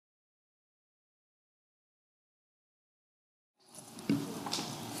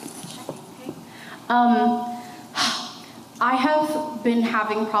I have been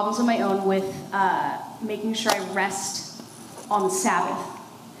having problems of my own with making sure I rest on the Sabbath.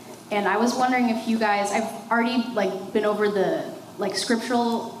 And I was wondering if you guys, I've already been over the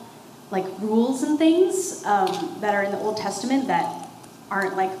scriptural rules and things that are in the Old Testament that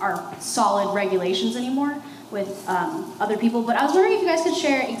aren't our solid regulations anymore with other people. But I was wondering if you guys could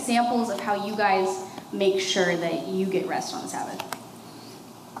share examples of how you guys make sure that you get rest on the Sabbath.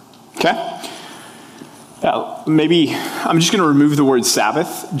 Okay. Maybe I'm just going to remove the word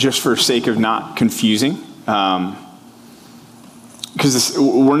Sabbath just for sake of not confusing, because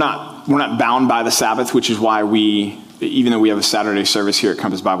we're not bound by the Sabbath, which is why even though we have a Saturday service here at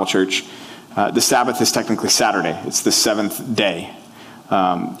Compass Bible Church, the Sabbath is technically Saturday. It's the seventh day.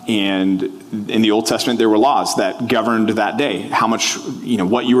 And in the Old Testament, there were laws that governed that day, how much,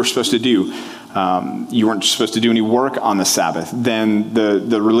 what you were supposed to do. You weren't supposed to do any work on the Sabbath. Then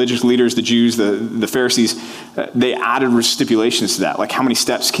the religious leaders, the Jews, the Pharisees, they added stipulations to that, like how many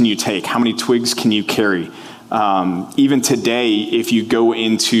steps can you take, how many twigs can you carry. Even today, if you go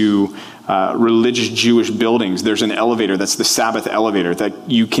into religious Jewish buildings, there's an elevator that's the Sabbath elevator that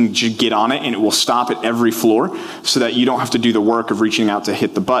you can get on it and it will stop at every floor so that you don't have to do the work of reaching out to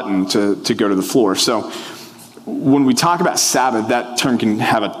hit the button to go to the floor. So when we talk about Sabbath, that term can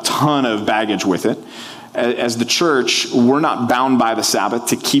have a ton of baggage with it. As the church, we're not bound by the Sabbath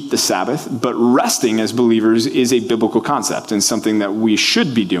to keep the Sabbath, but resting as believers is a biblical concept and something that we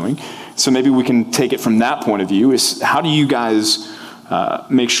should be doing. So maybe we can take it from that point of view. Is how do you guys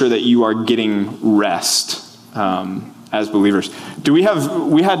make sure that you are getting rest as believers? We have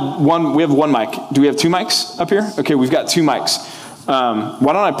one mic. Do we have two mics up here? Okay, we've got two mics.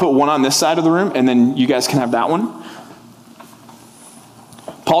 Why don't I put one on this side of the room, and then you guys can have that one?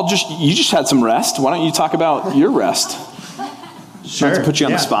 Paul, you just had some rest. Why don't you talk about your rest? Sure. Not to put you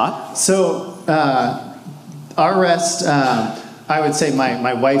on the spot. So our rest, I would say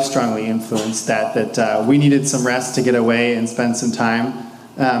my wife strongly influenced that we needed some rest to get away and spend some time,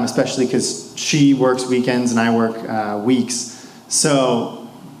 especially because she works weekends and I work weeks. So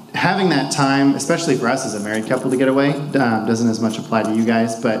having that time, especially for us as a married couple to get away, doesn't as much apply to you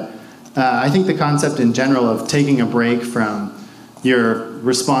guys, but I think the concept in general of taking a break from your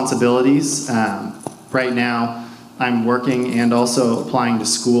responsibilities. Right now, I'm working and also applying to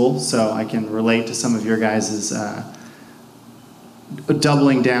school, so I can relate to some of your guys'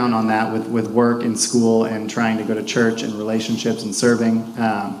 doubling down on that with work and school and trying to go to church and relationships and serving.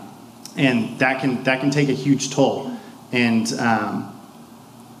 And that can take a huge toll. And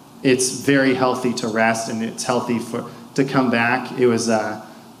it's very healthy to rest, and it's healthy to come back. It was the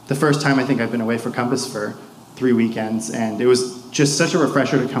first time I think I've been away for Compass for 3 weekends, and it was just such a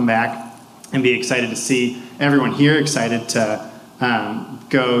refresher to come back and be excited to see everyone here, excited to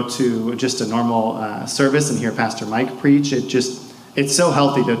go to just a normal service and hear Pastor Mike preach. It's so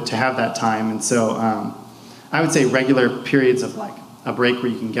healthy to have that time. And so I would say regular periods of a break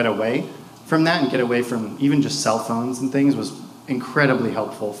where you can get away from that and get away from even just cell phones and things was incredibly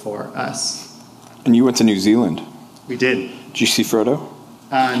helpful for us. And you went to New Zealand. We did. Did you see Frodo?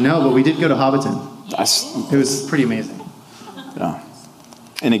 No, but we did go to Hobbiton. It was pretty amazing. Yeah.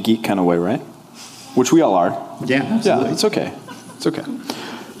 In a geek kind of way, right? Which we all are. Yeah, absolutely. Yeah, it's okay. It's okay.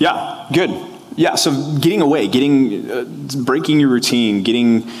 Yeah, good. Yeah, so getting away, breaking your routine,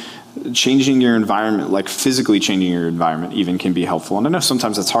 changing your environment, physically changing your environment even can be helpful. And I know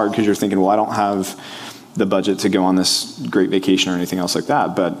sometimes that's hard because you're thinking, well, I don't have the budget to go on this great vacation or anything else like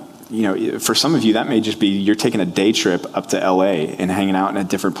that. But, for some of you, that may just be you're taking a day trip up to LA and hanging out in a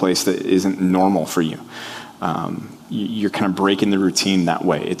different place that isn't normal for you. You're kind of breaking the routine that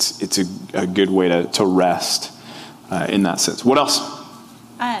way. It's a good way to rest in that sense. What else?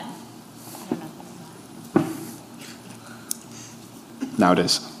 I don't know. Now it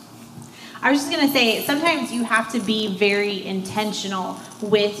is. I was just going to say, sometimes you have to be very intentional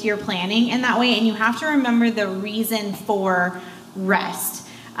with your planning in that way, and you have to remember the reason for rest.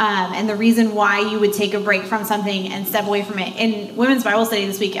 And the reason why you would take a break from something and step away from it. In Women's Bible Study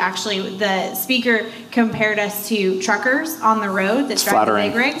this week, actually, the speaker compared us to truckers on the road that drive the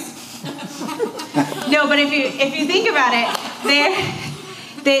big rigs. No, but if you think about it,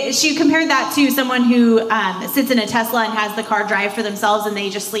 she compared that to someone who sits in a Tesla and has the car drive for themselves, and they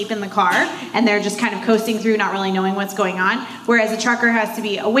just sleep in the car, and they're just kind of coasting through, not really knowing what's going on. Whereas a trucker has to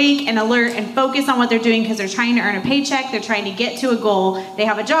be awake and alert and focus on what they're doing because they're trying to earn a paycheck, they're trying to get to a goal, they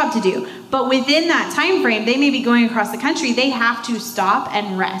have a job to do. But within that time frame, they may be going across the country, they have to stop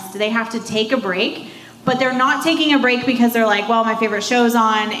and rest. They have to take a break but they're not taking a break because they're like, well, my favorite show's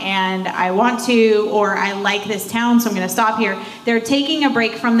on and I want to, or I like this town, so I'm going to stop here. They're taking a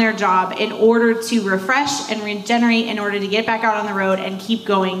break from their job in order to refresh and regenerate, in order to get back out on the road and keep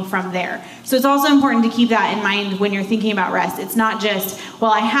going from there. So it's also important to keep that in mind when you're thinking about rest. It's not just,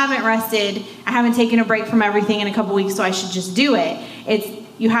 well, I haven't rested, I haven't taken a break from everything in a couple weeks, so I should just do it.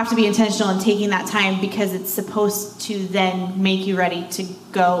 You have to be intentional in taking that time, because it's supposed to then make you ready to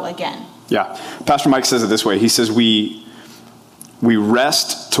go again. Yeah. Pastor Mike says it this way. He says, we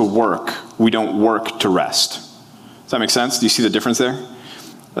rest to work. We don't work to rest. Does that make sense? Do you see the difference there?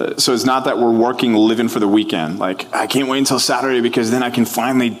 So it's not that we're working, living for the weekend. Like, I can't wait until Saturday because then I can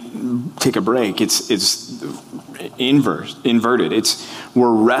finally take a break. It's inverted.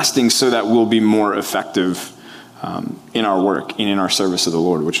 We're resting so that we'll be more effective in our work and in our service of the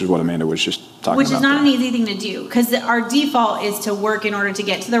Lord, which is what Amanda was just talking about. Which is not an easy thing to do, because our default is to work in order to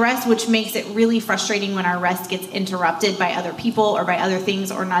get to the rest, which makes it really frustrating when our rest gets interrupted by other people or by other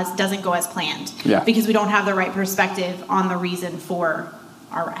things, or doesn't go as planned. Yeah. Because we don't have the right perspective on the reason for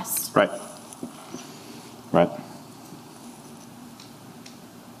our rest. Right.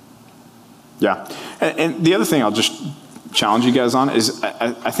 Yeah. And the other thing I'll just challenge you guys on is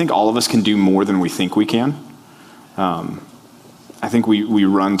I think all of us can do more than we think we can. I think we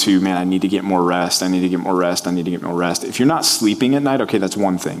run to, man, I need to get more rest. If you're not sleeping at night, okay, that's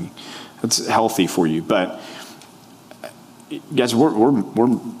one thing. That's healthy for you. But guys, we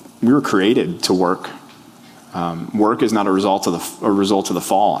were created to work. Work is not a result of the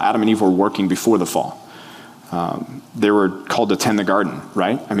fall. Adam and Eve were working before the fall. They were called to tend the garden,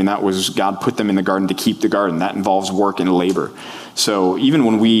 right? I mean, that was, God put them in the garden to keep the garden. That involves work and labor. So even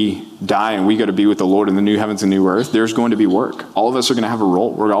when we die and we go to be with the Lord in the new heavens and new earth, there's going to be work. All of us are going to have a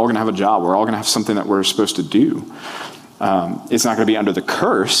role. We're all going to have a job. We're all going to have something that we're supposed to do. It's not going to be under the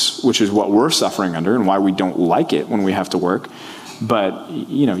curse, which is what we're suffering under and why we don't like it when we have to work. But,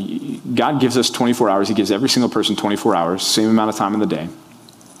 God gives us 24 hours. He gives every single person 24 hours, same amount of time in the day.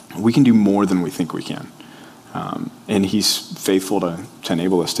 We can do more than we think we can. And he's faithful to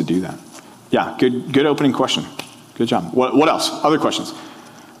enable us to do that. Yeah, good opening question. Good job. What else? Other questions?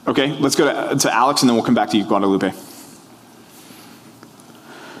 Okay, let's go to Alex, and then we'll come back to you, Guadalupe. Do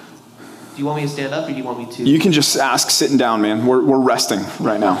you want me to stand up, or do you want me to? You can just ask sitting down, man. We're resting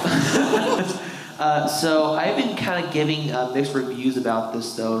right now. So I've been kind of giving mixed reviews about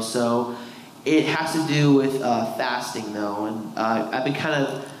this, though. So it has to do with fasting, though. And I've been kind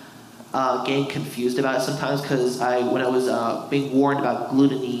of getting confused about it sometimes, because when I was being warned about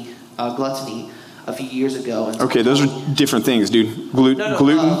gluttony a few years ago. And okay, those are different things, dude.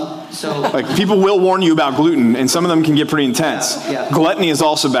 Gluten? So people will warn you about gluten, and some of them can get pretty intense. Yeah. Gluttony is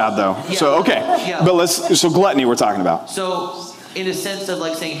also bad, though. Yeah. So, okay. Yeah. But so gluttony we're talking about. So in a sense of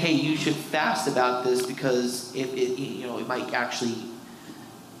like saying, hey, you should fast about this because it might actually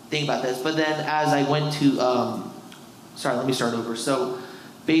think about this. But then as I went to, sorry, let me start over. So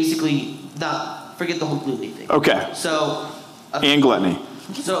basically, forget the whole gluttony thing. Okay. So. And gluttony.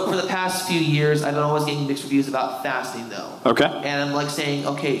 So for the past few years, I've been always getting mixed reviews about fasting, though. Okay. And I'm like saying,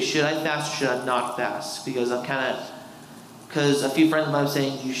 okay, should I fast or should I not fast? Because because a few friends of mine are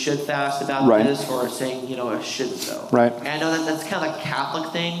saying you should fast about this, or saying, I shouldn't, though. Right. And I know that's kind of a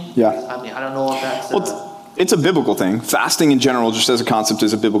Catholic thing. Yeah. I mean, I don't know if that's... It's a biblical thing. Fasting in general, just as a concept,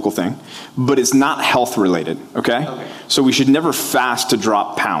 is a biblical thing. But it's not health related, okay? So we should never fast to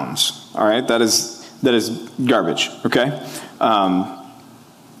drop pounds, all right? That is garbage, okay?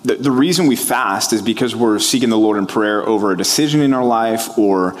 The reason we fast is because we're seeking the Lord in prayer over a decision in our life,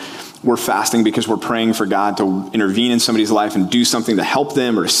 or we're fasting because we're praying for God to intervene in somebody's life and do something to help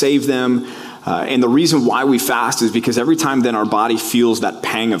them or save them. And the reason why we fast is because every time then our body feels that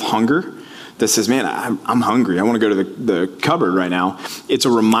pang of hunger that says, man, I'm hungry, I want to go to the cupboard right now, it's a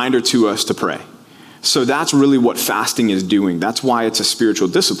reminder to us to pray. So that's really what fasting is doing. That's why it's a spiritual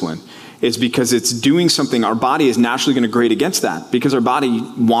discipline. It's because it's doing something. Our body is naturally going to grade against that, because our body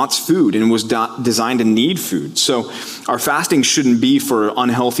wants food and was designed to need food. So our fasting shouldn't be for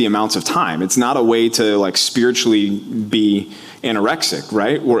unhealthy amounts of time. It's not a way to spiritually be anorexic,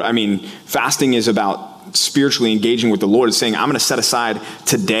 right? Fasting is about spiritually engaging with the Lord. It's saying, I'm going to set aside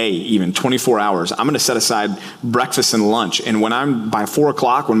today, even 24 hours. I'm going to set aside breakfast and lunch. And by 4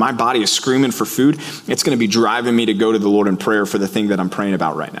 o'clock, when my body is screaming for food, it's going to be driving me to go to the Lord in prayer for the thing that I'm praying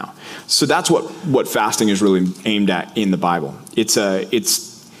about right now. So that's what fasting is really aimed at in the Bible. Is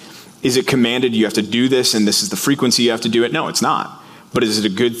it commanded you have to do this and this is the frequency you have to do it? No, it's not. But is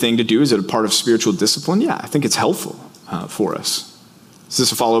it a good thing to do? Is it a part of spiritual discipline? Yeah, I think it's helpful for us. Is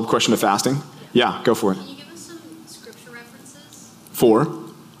this a follow-up question to fasting? Yeah, go for it. Can you give us some scripture references For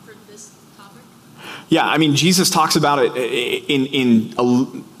this topic? Yeah, I mean, Jesus talks about it in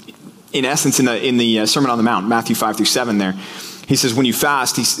essence in the Sermon on the Mount, Matthew 5-7 there. He says, when you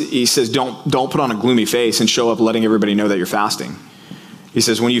fast, he says, don't put on a gloomy face and show up letting everybody know that you're fasting. He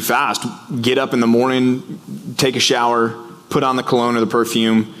says, when you fast, get up in the morning, take a shower, put on the cologne or the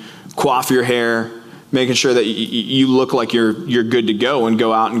perfume, coif your hair, making sure that you look like you're good to go and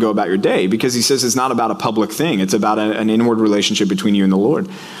go out and go about your day. Because he says it's not about a public thing. It's about an inward relationship between you and the Lord.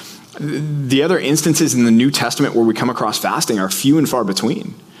 The other instances in the New Testament where we come across fasting are few and far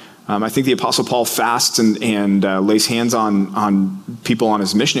between. I think the Apostle Paul fasts and lays hands on people on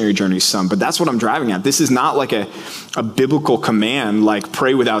his missionary journeys some, but that's what I'm driving at. This is not like a biblical command like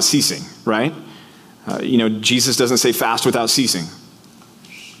pray without ceasing, right? Jesus doesn't say fast without ceasing.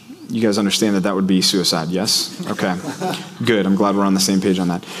 You guys understand that would be suicide, yes? Okay, good. I'm glad we're on the same page on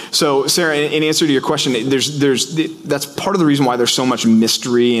that. So, Sarah, in answer to your question, that's part of the reason why there's so much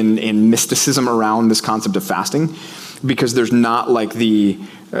mystery and mysticism around this concept of fasting, because there's not like the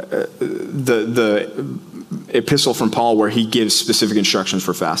epistle from Paul where he gives specific instructions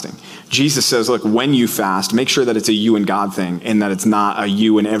for fasting. Jesus says, look, when you fast, make sure that it's a you and God thing and that it's not a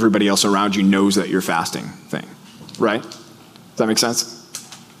you and everybody else around you knows that you're fasting thing, right? Does that make sense?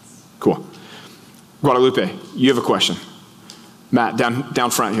 Cool. Guadalupe, you have a question. Matt,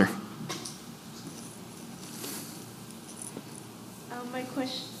 down front here.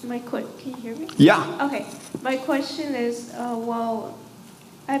 Can you hear me? Yeah. Okay. My question is,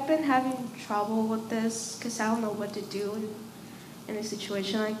 I've been having trouble with this because I don't know what to do in a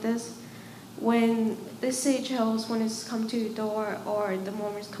situation like this. When the say Jehovah's Witnesses come to your door or the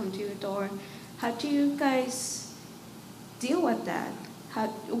Mormons come to your door, how do you guys deal with that?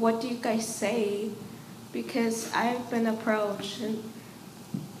 What do you guys say? Because I've been approached,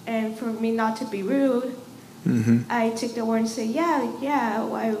 and for me not to be rude, I take the word and say,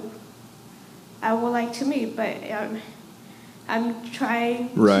 I would like to meet, but I'm trying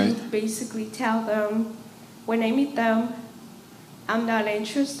to basically tell them when I meet them, I'm not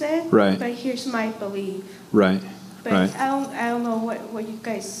interested, but here's my belief. But I don't know what you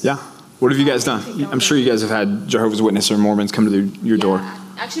guys... Yeah. What have you guys done? I'm sure you guys have had Jehovah's Witnesses or Mormons come to your door.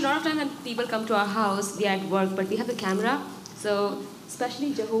 Actually, a lot of times when people come to our house, we are at work, but we have the camera. So,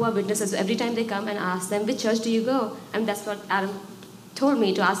 especially Jehovah's Witnesses, every time they come and ask them, which church do you go? And that's what Adam told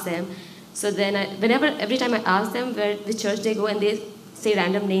me to ask them. So then, every time I ask them which church they go, and they say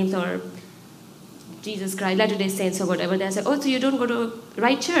random names or Jesus Christ, Latter-day Saints or whatever, they say, oh, so you don't go to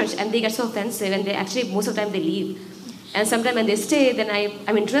right church? And they get so offensive, and they actually, most of the time, they leave. And sometimes when they stay, then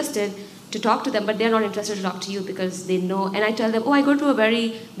I'm interested to talk to them, but they're not interested to talk to you because they know. And I tell them, oh, I go to a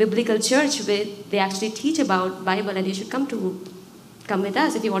very biblical church where they actually teach about Bible, and you should come with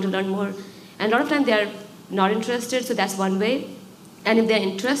us if you want to learn more. And a lot of times they are not interested, so that's one way. And if they're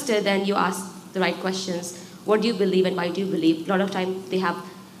interested, then you ask the right questions. What do you believe and why do you believe? A lot of times they have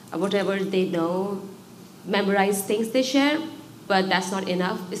whatever they know, memorized things they share, but that's not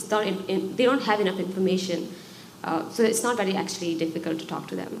enough. It's not they don't have enough information. So it's not very actually difficult to talk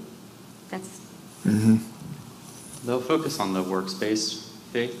to them. That's... They'll focus on the works-based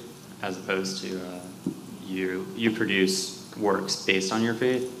faith as opposed to you produce works based on your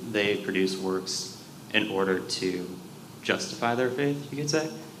faith. They produce works in order to justify their faith, you could say.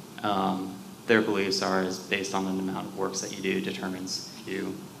 Their beliefs are based on the amount of works that you do determines if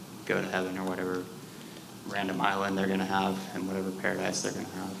you go to heaven or whatever random island they're going to have and whatever paradise they're going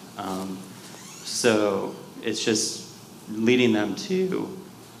to have. So it's just leading them to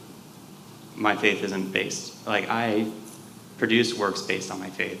my faith isn't based. Like, I produce works based on my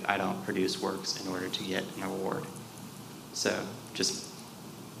faith. I don't produce works in order to get an award. So just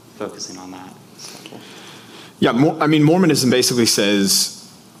focusing on that. Yeah, Mormonism basically says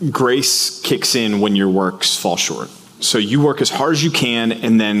grace kicks in when your works fall short. So you work as hard as you can,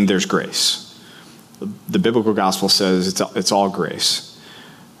 and then there's grace. The biblical gospel says it's all grace.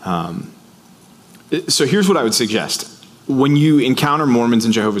 So here's what I would suggest. When you encounter Mormons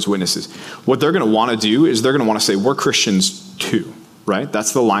and Jehovah's Witnesses, what they're going to want to do is they're going to want to say, we're Christians too, right?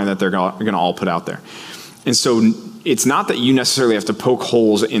 That's the line that they're going to all put out there. And so it's not that you necessarily have to poke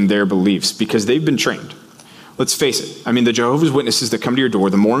holes in their beliefs because they've been trained. Let's face it. I mean, the Jehovah's Witnesses that come to your door,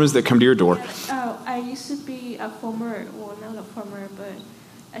 the Mormons that come to your door. I used to be not a former, but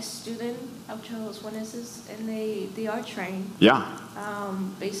a student of Jehovah's Witnesses, and they are trained. Yeah.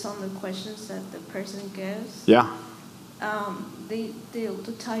 Based on the questions that the person gives. Yeah. They'll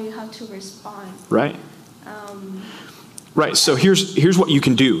tell you how to respond. Right. Right. So here's what you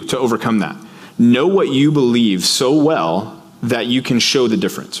can do to overcome that. Know what you believe so well that you can show the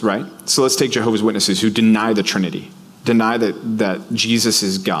difference, right? So let's take Jehovah's Witnesses who deny the Trinity, deny that Jesus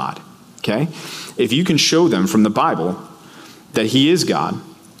is God, okay? If you can show them from the Bible that he is God,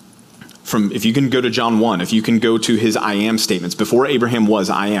 if you can go to John 1, if you can go to his I am statements, before Abraham was,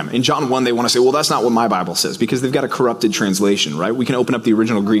 I am. In John 1, they want to say, well, that's not what my Bible says, because they've got a corrupted translation, right? We can open up the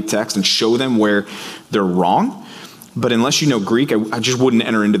original Greek text and show them where they're wrong. But unless you know Greek, I just wouldn't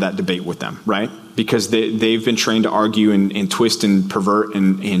enter into that debate with them, right? Because they've been trained to argue and twist and pervert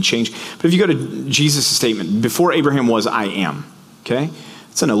and change. But if you go to Jesus' statement, before Abraham was, I am, okay?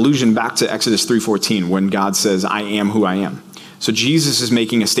 It's an allusion back to Exodus 3:14 when God says, I am who I am. So Jesus is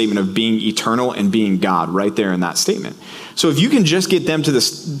making a statement of being eternal and being God right there in that statement. So if you can just get them to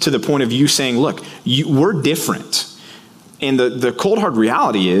the point of you saying, look, we're different. And the cold hard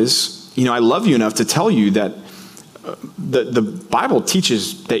reality is, I love you enough to tell you that the Bible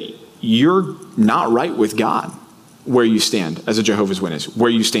teaches that you're not right with God where you stand as a Jehovah's Witness, where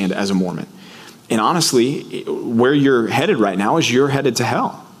you stand as a Mormon. And honestly, where you're headed right now is you're headed to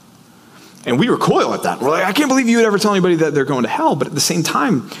hell. And we recoil at that. We're like, I can't believe you would ever tell anybody that they're going to hell. But at the same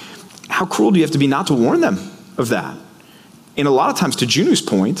time, how cruel do you have to be not to warn them of that? And a lot of times, to Junu's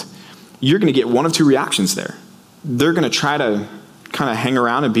point, you're going to get one of two reactions there. They're going to try to kind of hang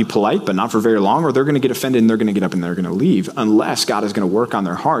around and be polite, but not for very long, or they're going to get offended and they're going to get up and they're going to leave, unless God is going to work on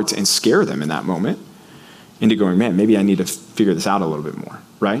their hearts and scare them in that moment into going, man, maybe I need to figure this out a little bit more,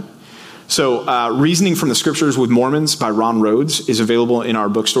 right? So Reasoning from the Scriptures with Mormons by Ron Rhodes is available in our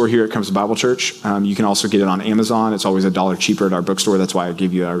bookstore here at Compass Bible Church. You can also get it on Amazon. It's always $1 cheaper at our bookstore. That's why I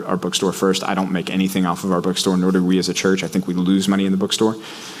gave you our bookstore first. I don't make anything off of our bookstore, nor do we as a church. I think we lose money in the bookstore,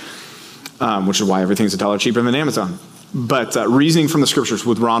 which is why everything's $1 cheaper than Amazon. But Reasoning from the Scriptures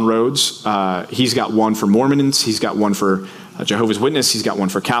with Ron Rhodes, he's got one for Mormons, he's got one for Jehovah's Witness, he's got one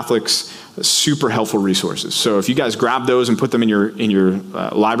for Catholics. Super helpful resources. So if you guys grab those and put them in your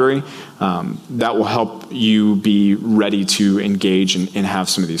library, that will help you be ready to engage and have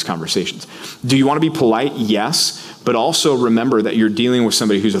some of these conversations. Do you want to be polite? Yes, but also remember that you're dealing with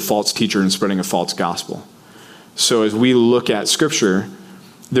somebody who's a false teacher and spreading a false gospel. So as we look at Scripture,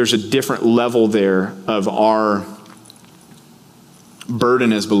 there's a different level there of our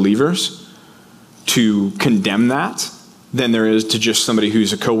burden as believers to condemn that than there is to just somebody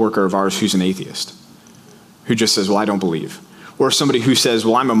who's a coworker of ours who's an atheist, who just says, well, I don't believe. Or somebody who says,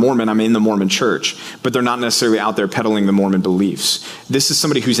 well, I'm a Mormon, I'm in the Mormon church, but they're not necessarily out there peddling the Mormon beliefs. This is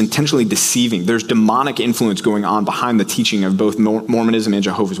somebody who's intentionally deceiving. There's demonic influence going on behind the teaching of both Mormonism and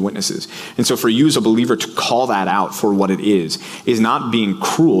Jehovah's Witnesses. And so for you as a believer to call that out for what it is not being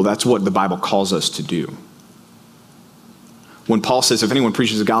cruel. That's what the Bible calls us to do. When Paul says, if anyone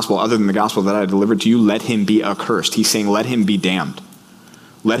preaches the gospel other than the gospel that I delivered to you, let him be accursed. He's saying, let him be damned.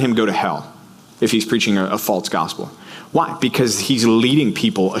 Let him go to hell if he's preaching a false gospel. Why? Because he's leading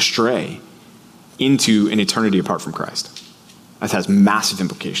people astray into an eternity apart from Christ. That has massive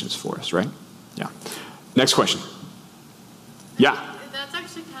implications for us, right? Yeah. Next question. Yeah. That's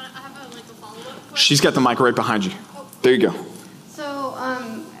actually kind of, I have a follow-up question. She's got the mic right behind you. There you go. So,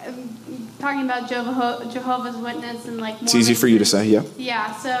 talking about Jehovah's Witness and It's easy for you to say, yeah.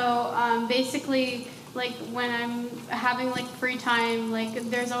 Yeah, so basically, when I'm having free time,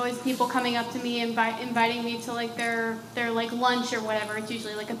 there's always people coming up to me inviting me to their lunch or whatever. It's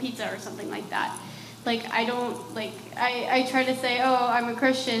usually a pizza or something like that. I don't I try to say, oh, I'm a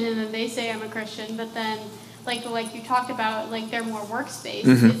Christian, and then they say I'm a Christian, but then like you talked about they're more workspace.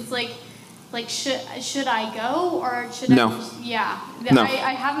 Mm-hmm. It's should I go or should No. I just, yeah. No.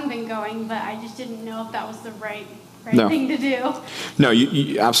 I haven't been going, but I just didn't know if that was the right No. thing to do. No,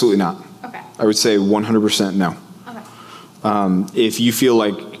 you absolutely not. Okay. I would say 100% no. Okay. If you feel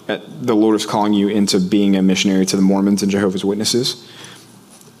like the Lord is calling you into being a missionary to the Mormons and Jehovah's Witnesses,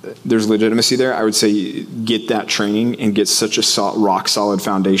 there's legitimacy there. I would say get that training and get such a rock solid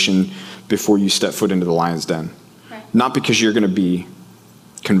foundation before you step foot into the lion's den. Right. Not because you're going to be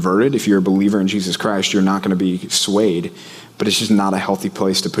converted. If you're a believer in Jesus Christ, you're not going to be swayed, but it's just not a healthy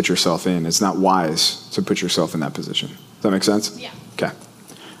place to put yourself in. It's not wise to put yourself in that position. Does that make sense? Yeah. Okay.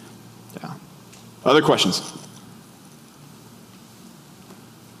 Yeah. Other questions?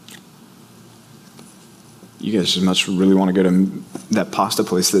 You guys just much really want to go to that pasta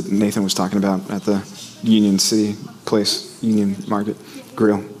place that Nathan was talking about at the Union City place, Union Market,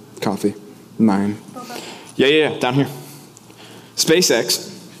 Grill, Coffee, 9. Yeah, down here.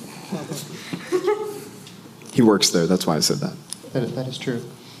 SpaceX. He works there, that's why I said that. That is true.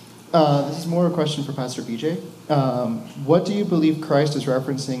 This is more a question for Pastor BJ. What do you believe Christ is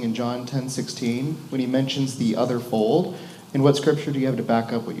referencing in John 10:16 when he mentions the other fold? And what scripture do you have to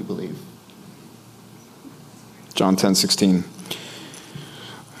back up what you believe? John 10:16.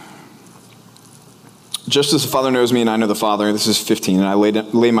 Just as the Father knows me and I know the Father, this is 15, and I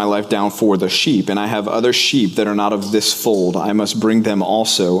lay my life down for the sheep, and I have other sheep that are not of this fold. I must bring them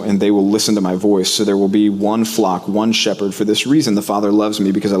also, and they will listen to my voice. So there will be one flock, one shepherd. For this reason the Father loves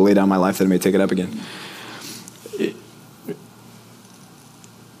me, because I lay down my life that I may take it up again.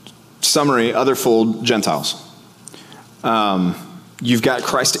 Summary, other fold, Gentiles. You've got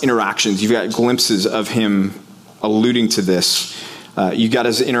Christ interactions. You've got glimpses of him alluding to this. You got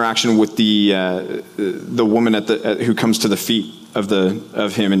his interaction with the woman who comes to the feet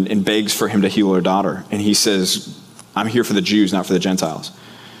of him and begs for him to heal her daughter, and he says, "I'm here for the Jews, not for the Gentiles."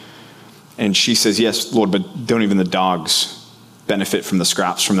 And she says, "Yes, Lord, but don't even the dogs benefit from the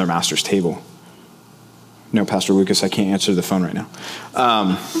scraps from their master's table?" No, Pastor Lucas, I can't answer the phone right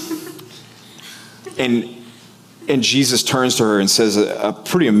now. And Jesus turns to her and says a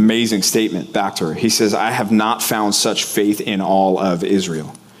pretty amazing statement back to her. He says, "I have not found such faith in all of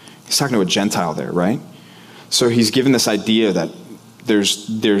Israel." He's talking to a Gentile there, right? So he's given this idea that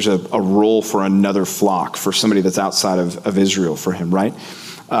there's a role for another flock, for somebody that's outside of Israel for him, right?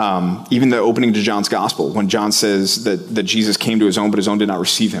 Even the opening to John's gospel, when John says that Jesus came to his own, but his own did not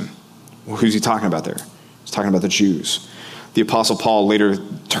receive him. Well, who's he talking about there? He's talking about the Jews. The Apostle Paul later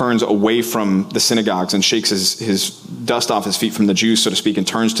turns away from the synagogues and shakes his dust off his feet from the Jews, so to speak, and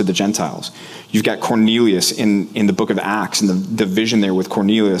turns to the Gentiles. You've got Cornelius in the book of Acts, and the vision there with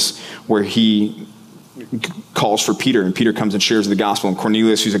Cornelius, where he calls for Peter, and Peter comes and shares the gospel. And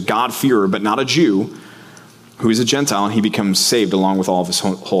Cornelius, who's a God-fearer but not a Jew, who is a Gentile, and he becomes saved along with all of his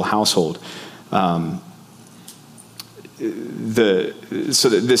whole household.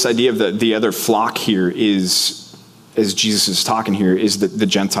 This idea of the other flock here is, as Jesus is talking here, is the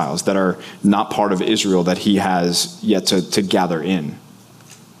Gentiles that are not part of Israel that he has yet to gather in.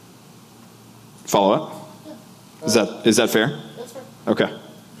 Follow up? Is that fair? That's fair. Okay.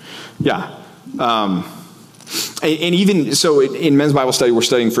 Yeah. And even so, in men's Bible study, we're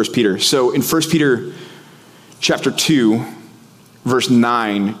studying 1 Peter. So in 1 Peter chapter 2, verse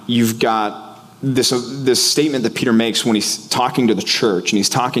 9, you've got this statement that Peter makes when he's talking to the church, and he's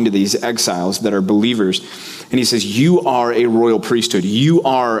talking to these exiles that are believers, and he says, "You are a royal priesthood. You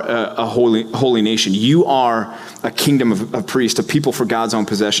are a holy nation. You are a kingdom of priests, a people for God's own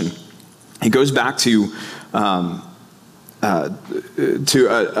possession." He goes back to a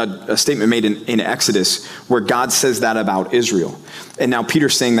statement made in Exodus where God says that about Israel. And now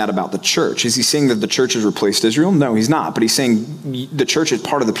Peter's saying that about the church. Is he saying that the church has replaced Israel? No, he's not. But he's saying the church is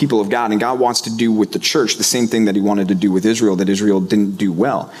part of the people of God, and God wants to do with the church the same thing that he wanted to do with Israel, that Israel didn't do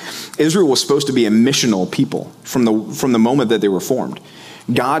well. Israel was supposed to be a missional people from the moment that they were formed.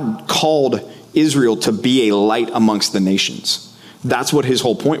 God called Israel to be a light amongst the nations. That's what his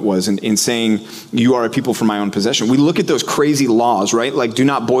whole point was in saying, "You are a people for my own possession." We look at those crazy laws, right? Like, do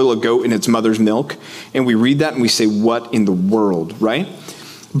not boil a goat in its mother's milk. And we read that and we say, what in the world, right?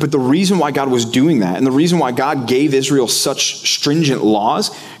 But the reason why God was doing that, and the reason why God gave Israel such stringent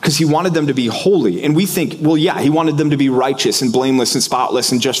laws, because he wanted them to be holy. And we think, well, yeah, he wanted them to be righteous and blameless and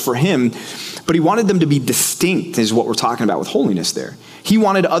spotless and just for him. But he wanted them to be distinct, is what we're talking about with holiness there. He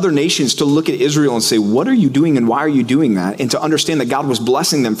wanted other nations to look at Israel and say, what are you doing and why are you doing that? And to understand that God was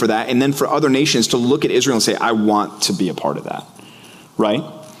blessing them for that. And then for other nations to look at Israel and say, I want to be a part of that, right?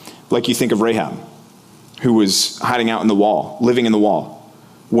 Like you think of Rahab, who was hiding out in the wall, living in the wall,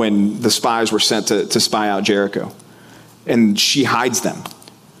 when the spies were sent to spy out Jericho. And she hides them.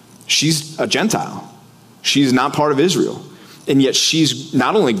 She's a Gentile. She's not part of Israel. And yet she's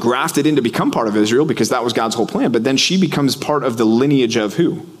not only grafted in to become part of Israel, because that was God's whole plan, but then she becomes part of the lineage of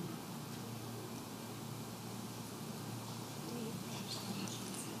who?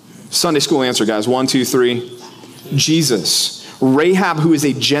 Sunday school answer, guys. 1, 2, 3. Jesus. Rahab, who is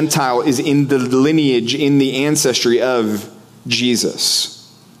a Gentile, is in the lineage, in the ancestry of Jesus.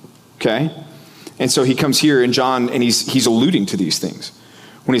 Okay? And so he comes here in John, and he's alluding to these things.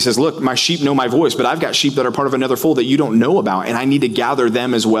 When he says, look, my sheep know my voice, but I've got sheep that are part of another fold that you don't know about, and I need to gather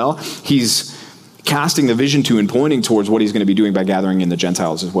them as well. He's casting the vision to and pointing towards what he's going to be doing by gathering in the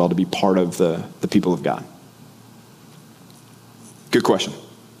Gentiles as well to be part of the people of God. Good question.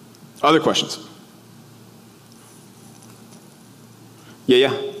 Other questions?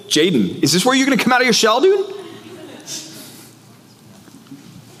 Yeah. Jaden, is this where you're going to come out of your shell, dude?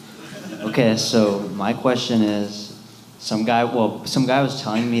 Okay, so my question is, some guy was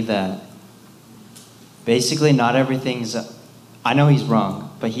telling me that basically not everything's, I know he's wrong,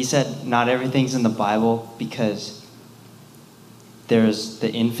 but he said not everything's in the Bible because there's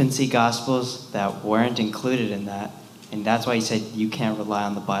the infancy gospels that weren't included in that, and that's why he said you can't rely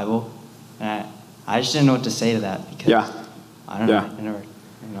on the Bible. And I just didn't know what to say to that because I don't know. I never.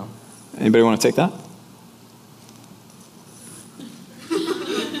 Anybody want to take that?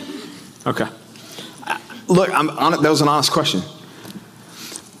 Okay. Look, that was an honest question.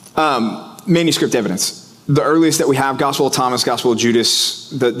 Manuscript evidence. The earliest that we have, Gospel of Thomas, Gospel of Judas,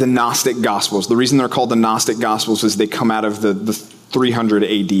 the Gnostic Gospels. The reason they're called the Gnostic Gospels is they come out of the 300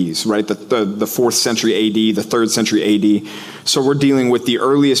 ADs, right? The 4th century AD, the 3rd century AD. So we're dealing with the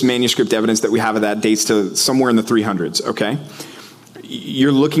earliest manuscript evidence that we have of that dates to somewhere in the 300s, okay?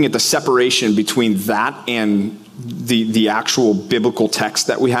 You're looking at the separation between that and the actual biblical text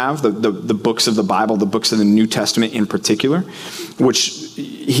that we have, the books of the Bible, the books of the New Testament in particular, which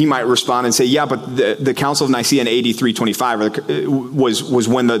he might respond and say, yeah, but the Council of Nicaea in AD 325 was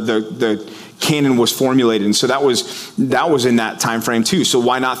when the canon was formulated, and so that was in that time frame too. So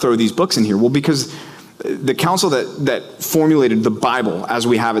why not throw these books in here? Well, because the council that formulated the Bible as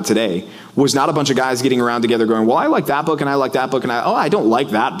we have it today was not a bunch of guys getting around together going, well, I like that book and I like that book and I don't like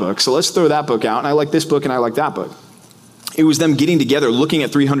that book, so let's throw that book out, and I like this book and I like that book. It was them getting together, looking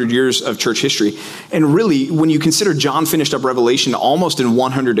at 300 years of church history. And really, when you consider John finished up Revelation almost in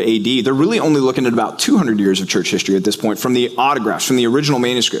 100 AD, they're really only looking at about 200 years of church history at this point from the autographs, from the original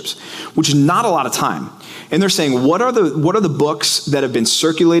manuscripts, which is not a lot of time. And they're saying, what are the books that have been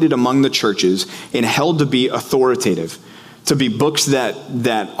circulated among the churches and held to be authoritative, to be books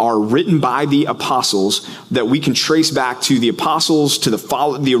that are written by the apostles, that we can trace back to the apostles, to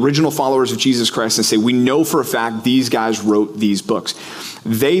the original followers of Jesus Christ, and say, we know for a fact these guys wrote these books.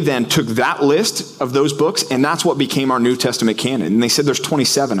 They then took that list of those books, and that's what became our New Testament canon. And they said there's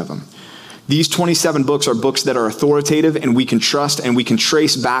 27 of them. These 27 books are books that are authoritative and we can trust and we can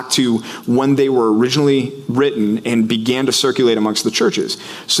trace back to when they were originally written and began to circulate amongst the churches.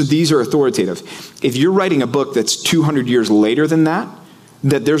 So these are authoritative. If you're writing a book that's 200 years later than that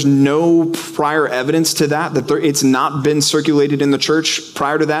there's no prior evidence to that it's not been circulated in the church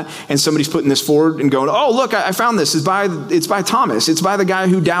prior to that, and somebody's putting this forward and going, oh, look, I found this. It's by Thomas. It's by the guy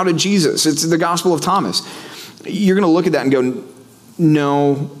who doubted Jesus. It's the Gospel of Thomas. You're going to look at that and go,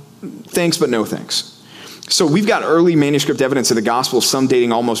 no, thanks, but no thanks. So we've got early manuscript evidence of the gospel, some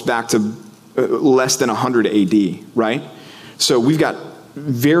dating almost back to less than 100 AD, right? So we've got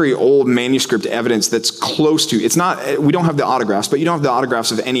very old manuscript evidence that's close to, we don't have the autographs, but you don't have the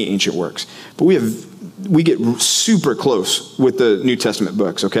autographs of any ancient works. But we get super close with the New Testament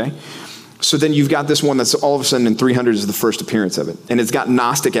books, okay? So then you've got this one that's all of a sudden in 300 is the first appearance of it. And it's got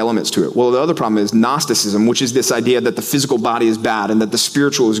Gnostic elements to it. Well, the other problem is Gnosticism, which is this idea that the physical body is bad and that the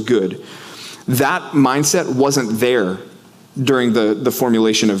spiritual is good. That mindset wasn't there during the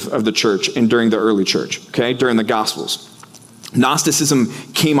formulation of the church and during the early church, okay, during the Gospels. Gnosticism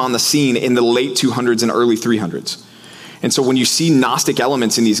came on the scene in the late 200s and early 300s. And so when you see Gnostic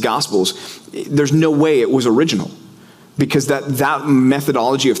elements in these Gospels, there's no way it was original. Because that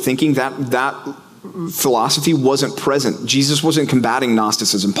methodology of thinking, that philosophy wasn't present. Jesus wasn't combating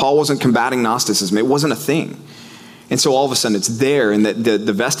Gnosticism. Paul wasn't combating Gnosticism. It wasn't a thing. And so all of a sudden it's there, and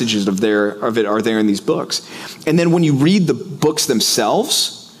the vestiges of it are there in these books. And then when you read the books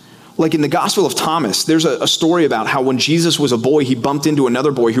themselves, like in the Gospel of Thomas, there's a story about how when Jesus was a boy, he bumped into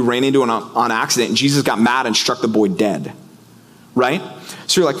another boy who ran into him on accident, and Jesus got mad and struck the boy dead. Right?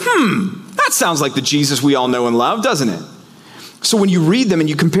 So you're like, that sounds like the Jesus we all know and love, doesn't it? So when you read them and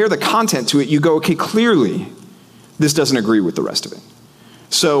you compare the content to it, you go, okay, clearly this doesn't agree with the rest of it.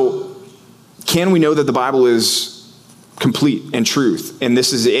 So can we know that the Bible is complete and truth and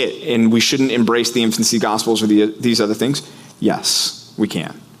this is it and we shouldn't embrace the infancy gospels or these other things? Yes, we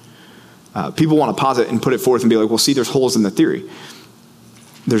can. People want to posit and put it forth and be like, well, see, there's holes in the theory.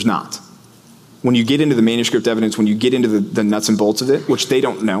 There's not. When you get into the manuscript evidence, when you get into the nuts and bolts of it, which they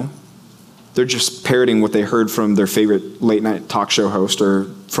don't know, they're just parroting what they heard from their favorite late night talk show host or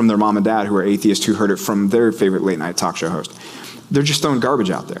from their mom and dad who are atheists who heard it from their favorite late night talk show host. They're just throwing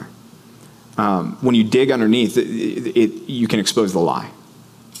garbage out there. When you dig underneath, you can expose the lie.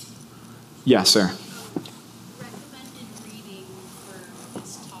 Yes, sir. Recommended reading for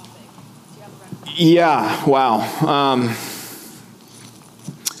this topic. Do you have a recommendation? Yeah, wow.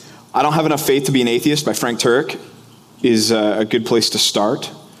 I Don't Have Enough Faith to Be an Atheist by Frank Turek is a good place to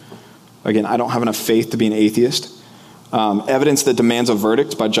start. Again, I Don't Have Enough Faith to Be an Atheist. Evidence That Demands a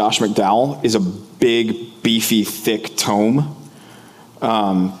Verdict by Josh McDowell is a big, beefy, thick tome.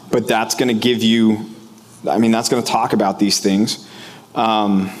 But that's going to give you, that's going to talk about these things.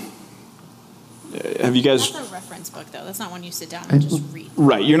 Have you guys... That's a reference book, though. That's not one you sit down and just read.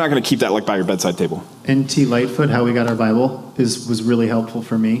 Right. You're not going to keep that by your bedside table. N.T. Lightfoot, How We Got Our Bible, was really helpful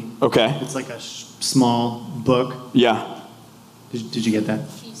for me. Okay. It's like a small book. Yeah. Did you get that?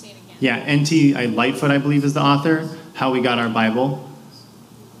 Can you say it again? Yeah, N.T. Lightfoot, I believe, is the author. How We Got Our Bible.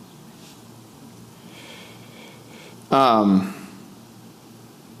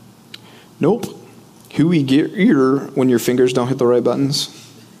 Nope. Hooey gear when your fingers don't hit the right buttons.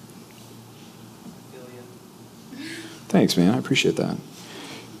 Thanks, man. I appreciate that.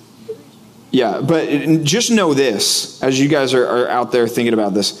 Yeah, but just know this, as you guys are out there thinking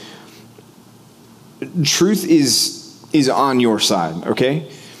about this, truth is on your side,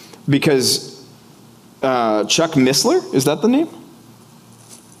 okay? Because Chuck Missler, is that the name?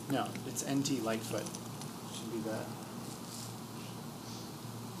 No, it's NT Lightfoot. Should be that.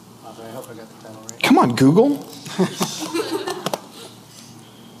 I hope I got the title right. Come on, Google.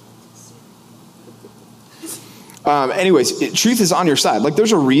 Anyways, truth is on your side. Like,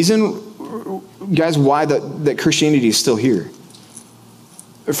 there's a reason, guys, why that Christianity is still here.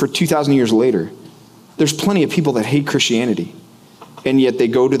 For 2,000 years later, there's plenty of people that hate Christianity, and yet they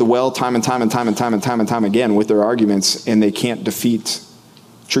go to the well time and time and time and time and time and time again with their arguments, and they can't defeat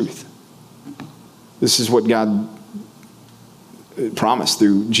truth. This is what God promised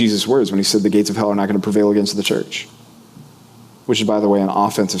through Jesus' words when he said the gates of hell are not going to prevail against the church. Which is, by the way, an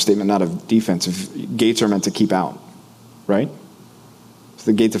offensive statement, not a defensive. Gates are meant to keep out, right? So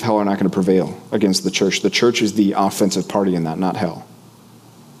the gates of hell are not going to prevail against the church. The church is the offensive party in that, not hell.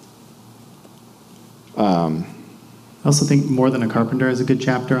 I also think More Than a Carpenter is a good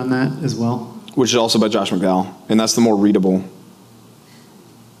chapter on that as well. Which is also by Josh McDowell, and that's the more readable.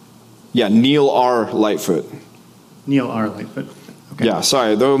 Yeah, Neil R. Lightfoot. Neil R. Lightfoot. Okay. Yeah,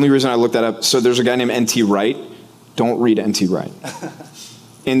 sorry. The only reason I looked that up, so there's a guy named N.T. Wright. Don't read N.T. Wright.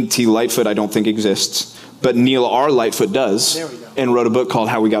 N.T. Lightfoot I don't think exists, but Neil R. Lightfoot does, and wrote a book called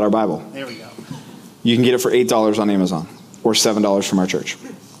How We Got Our Bible. There we go. You can get it for $8 on Amazon, or $7 from our church.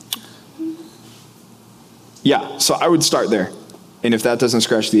 Yeah, so I would start there. And if that doesn't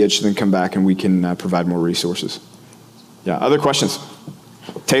scratch the itch, then come back and we can provide more resources. Yeah, other questions?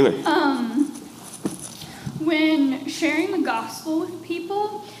 Taylor. When sharing the gospel with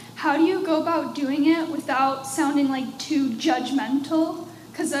people, how do you go about doing it without sounding like too judgmental?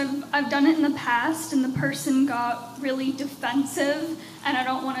 Because I've done it in the past and the person got really defensive and I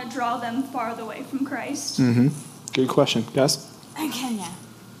don't want to draw them farther away from Christ. Mm-hmm. Good question. Guys? Kenya.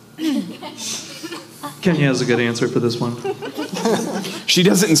 Kenya has a good answer for this one. She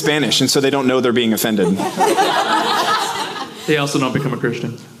does it in Spanish, and so they don't know they're being offended. They also don't become a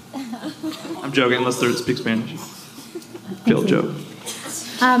Christian. I'm joking, unless they speak Spanish. Failed joke.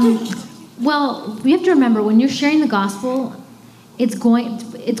 Well, we have to remember when you're sharing the gospel, it's going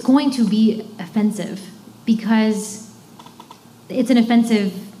to be offensive because it's an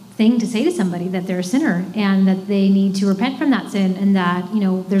offensive thing to say to somebody that they're a sinner and that they need to repent from that sin and that,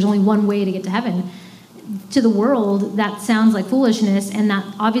 there's only one way to get to heaven. To the world, that sounds like foolishness, and that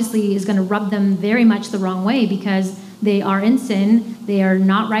obviously is going to rub them very much the wrong way because they are in sin, they are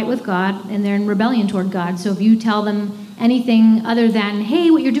not right with God, and they're in rebellion toward God. So if you tell them anything other than,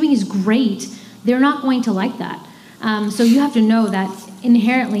 hey, what you're doing is great, they're not going to like that. So you have to know that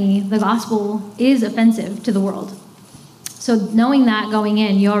inherently the gospel is offensive to the world. So knowing that going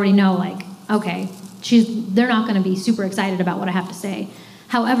in, you already know, like, okay, they're not going to be super excited about what I have to say.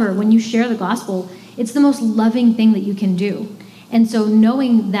 However, when you share the gospel, it's the most loving thing that you can do. And so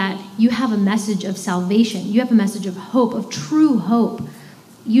knowing that you have a message of salvation, you have a message of hope, of true hope,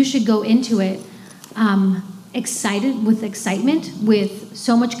 you should go into it excited, with excitement, with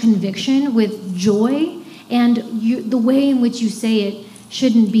so much conviction, with joy, and the way in which you say it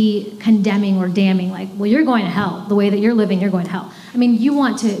shouldn't be condemning or damning, like, well, you're going to hell. The way that you're living, you're going to hell. I mean, you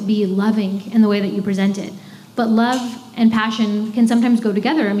want to be loving in the way that you present it. But love and passion can sometimes go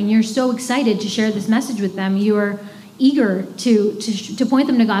together. I mean, you're so excited to share this message with them. You're eager to point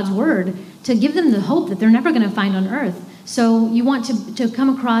them to God's word, to give them the hope that they're never going to find on earth. So you want to come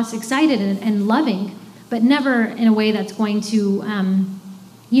across excited and loving, but never in a way that's going to,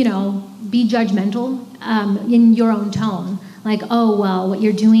 be judgmental in your own tone. Like, oh, well, what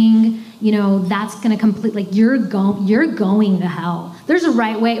you're doing, that's going to complete, like, you're going to hell. There's a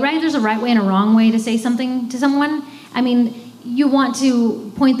right way, right? There's a right way and a wrong way to say something to someone. I mean, you want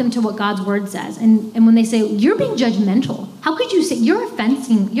to point them to what God's word says. And when they say, you're being judgmental, how could you say, you're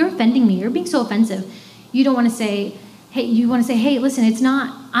offending me, you're being so offensive. You don't want to say, hey, listen,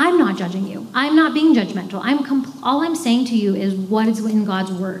 I'm not judging you. I'm not being judgmental. All I'm saying to you is what is in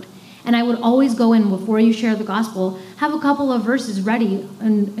God's word. And I would always go in before you share the gospel, have a couple of verses ready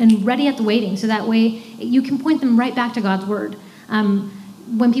and ready at the waiting, so that way you can point them right back to God's word.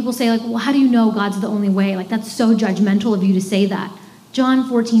 When people say, like, well, how do you know God's the only way? Like, that's so judgmental of you to say that. John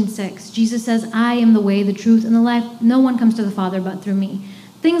 14:6, Jesus says, I am the way, the truth, and the life. No one comes to the Father but through me.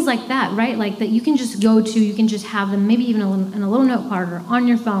 Things like that, right? Like, that you can just go to, you can just have them, maybe even in a little note card or on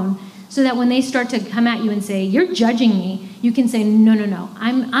your phone, so that when they start to come at you and say, you're judging me, you can say, no, no, no,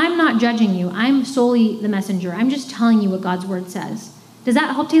 I'm not judging you. I'm solely the messenger. I'm just telling you what God's word says. Does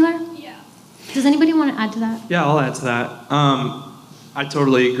that help, Taylor? Yeah. Does anybody want to add to that? Yeah, I'll add to that. I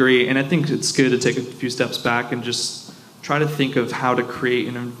totally agree, and I think it's good to take a few steps back and just try to think of how to create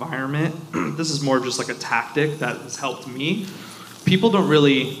an environment. This is more just like a tactic that has helped me. People don't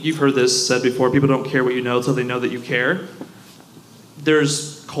really, you've heard this said before, people don't care what you know until they know that you care.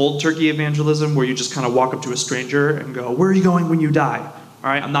 There's cold turkey evangelism where you just kind of walk up to a stranger and go, where are you going when you die? All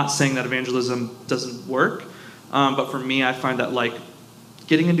right, I'm not saying that evangelism doesn't work, but for me, I find that like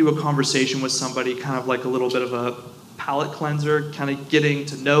getting into a conversation with somebody, kind of like a little bit of a palate cleanser, kind of getting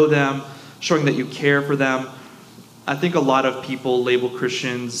to know them, showing that you care for them. I think a lot of people label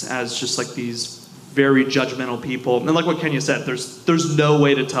Christians as just like these very judgmental people. And like what Kenya said, there's no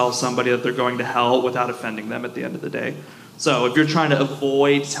way to tell somebody that they're going to hell without offending them at the end of the day. So if you're trying to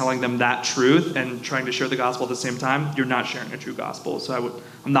avoid telling them that truth and trying to share the gospel at the same time, you're not sharing a true gospel. So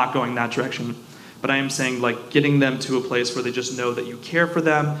I'm not going that direction. But I am saying like getting them to a place where they just know that you care for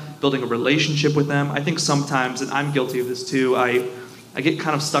them, building a relationship with them. I think sometimes, and I'm guilty of this too, I get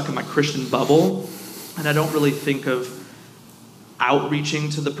kind of stuck in my Christian bubble, and I don't really think of outreaching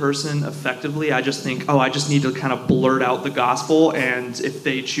to the person effectively. I just think, I just need to kind of blurt out the gospel, and if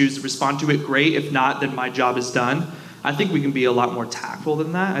they choose to respond to it, great. If not, then my job is done. I think we can be a lot more tactful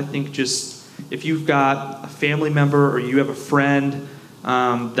than that. I think just if you've got a family member or you have a friend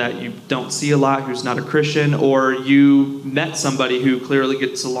that you don't see a lot who's not a Christian, or you met somebody who clearly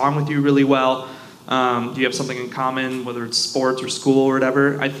gets along with you really well, you have something in common, whether it's sports or school or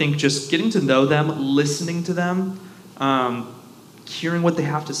whatever, I think just getting to know them, listening to them, hearing what they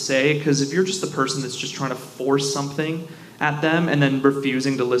have to say, because if you're just the person that's just trying to force something at them and then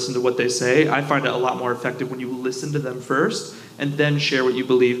refusing to listen to what they say, I find it a lot more effective when you listen to them first and then share what you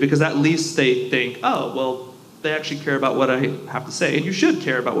believe, because at least they think, oh, well, they actually care about what I have to say, and you should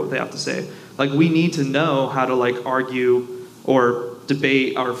care about what they have to say. Like, we need to know how to like argue or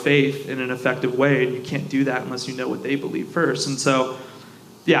debate our faith in an effective way, and you can't do that unless you know what they believe first. And so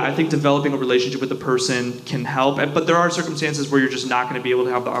yeah, I think developing a relationship with a person can help, but there are circumstances where you're just not going to be able to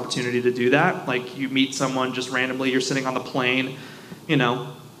have the opportunity to do that. Like you meet someone just randomly, you're sitting on the plane,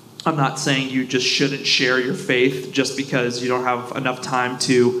 I'm not saying you just shouldn't share your faith just because you don't have enough time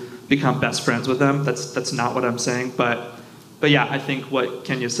to become best friends with them. That's not what I'm saying, but yeah, I think what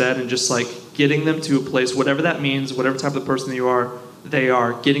Kenya said, and just like getting them to a place, whatever that means, whatever type of person they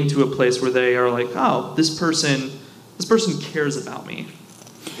are getting to a place where they are like, oh, this person cares about me.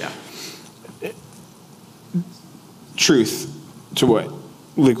 Yeah. Truth to what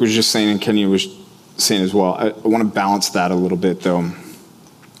Luke was just saying and Kenya was saying as well. I want to balance that a little bit, though.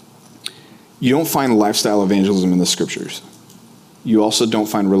 You don't find lifestyle evangelism in the scriptures. You also don't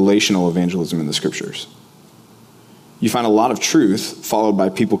find relational evangelism in the scriptures. You find a lot of truth followed by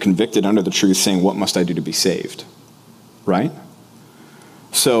people convicted under the truth saying, what must I do to be saved? Right?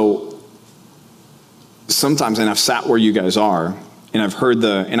 So sometimes, and I've sat where you guys are, and I've heard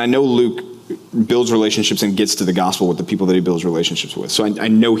and I know Luke builds relationships and gets to the gospel with the people that he builds relationships with. So I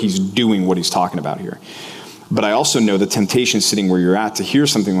know he's doing what he's talking about here. But I also know the temptation sitting where you're at to hear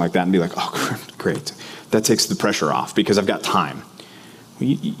something like that and be like, oh, great. That takes the pressure off because I've got time.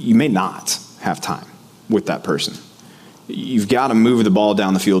 You may not have time with that person. You've got to move the ball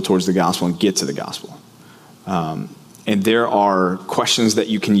down the field towards the gospel and get to the gospel. And there are questions that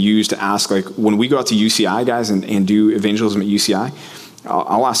you can use to ask, like when we go out to UCI, guys, and do evangelism at UCI,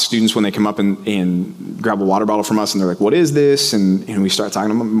 I'll ask students when they come up and grab a water bottle from us, and they're like, what is this? And we start talking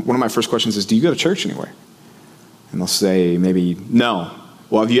to them. One of my first questions is, do you go to church anywhere? And they'll say, maybe, no.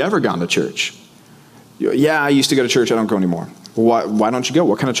 Well, have you ever gone to church? Yeah, I used to go to church. I don't go anymore. Well, why don't you go?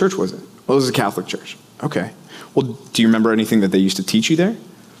 What kind of church was it? Well, it was a Catholic church. Okay. Well, do you remember anything that they used to teach you there?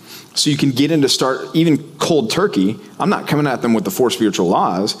 So you can get into even cold turkey. I'm not coming at them with the 4 spiritual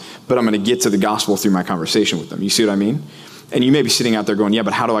laws, but I'm going to get to the gospel through my conversation with them. You see what I mean? And you may be sitting out there going, yeah,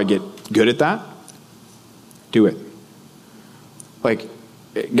 but how do I get good at that? Do it. Like,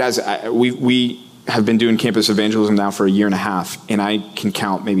 guys, we have been doing campus evangelism now for 1.5 years, and I can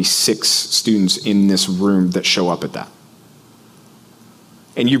count maybe 6 students in this room that show up at that.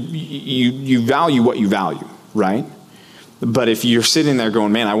 And you value what you value, right? But if you're sitting there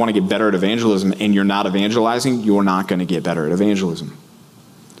going, man, I want to get better at evangelism, and you're not evangelizing, you're not going to get better at evangelism.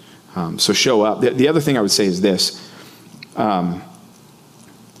 So show up. The other thing I would say is this.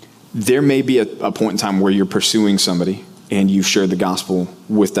 There may be a point in time where you're pursuing somebody, and you've shared the gospel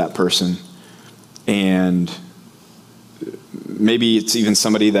with that person, and maybe it's even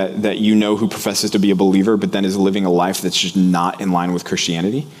somebody that you know who professes to be a believer, but then is living a life that's just not in line with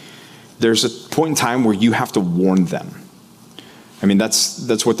Christianity. there's a point in time where you have to warn them. I mean,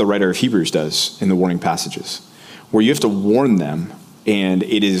 that's what the writer of Hebrews does in the warning passages, where you have to warn them, and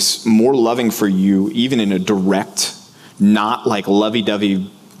it is more loving for you, even in a direct, not like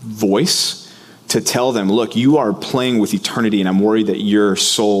lovey-dovey voice, to tell them, look, you are playing with eternity, and I'm worried that your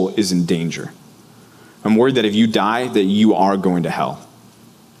soul is in danger. I'm worried that if you die, that you are going to hell.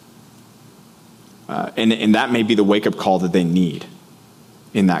 And that may be the wake-up call that they need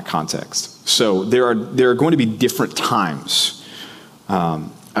in that context. So there are going to be different times. I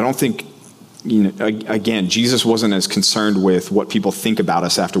don't think, again, Jesus wasn't as concerned with what people think about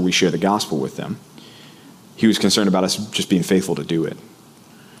us after we share the gospel with them. He was concerned about us just being faithful to do it.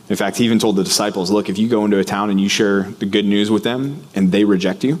 In fact, he even told the disciples, look, if you go into a town and you share the good news with them and they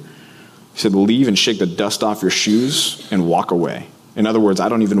reject you, he said, leave and shake the dust off your shoes and walk away. In other words, I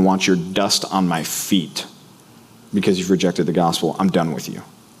don't even want your dust on my feet because you've rejected the gospel. I'm done with you,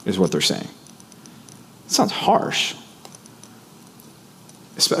 is what they're saying. It sounds harsh,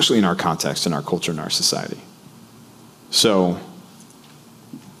 especially in our context, in our culture, in our society. So,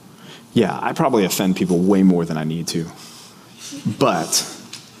 yeah, I probably offend people way more than I need to. But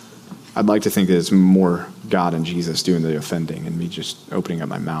I'd like to think that it's more God and Jesus doing the offending and me just opening up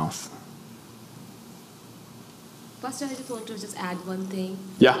my mouth. Pastor, I just want to add one thing.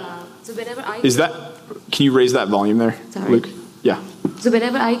 Yeah. So whenever can you raise that volume there, Sorry. Luke? Yeah. So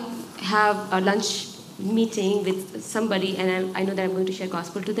whenever I have a lunch meeting with somebody and I know that I'm going to share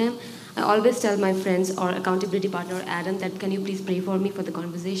gospel to them, I always tell my friends or accountability partner or Adam that can you please pray for me for the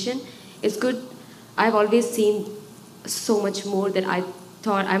conversation. It's good. I've always seen so much more that I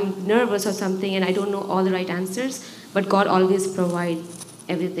thought I'm nervous or something and I don't know all the right answers, but God always provides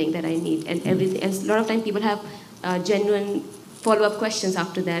everything that I need and everything. And a lot of times people have genuine follow-up questions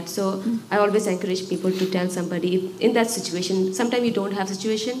after that. So I always encourage people to tell somebody in that situation. Sometimes you don't have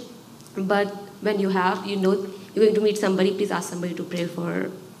situation, but when you have, you know you're going to meet somebody, please ask somebody to pray for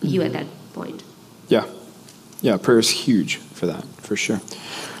you at that point. Yeah. Yeah, prayer is huge for that, for sure.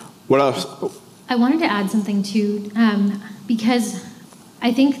 What else? I wanted to add something too, because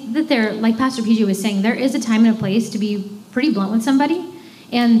I think that there, like Pastor PJ was saying, there is a time and a place to be pretty blunt with somebody.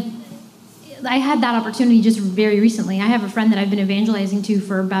 And I had that opportunity just very recently. I have a friend that I've been evangelizing to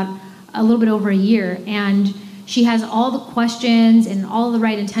for about a little bit over a year, and she has all the questions and all the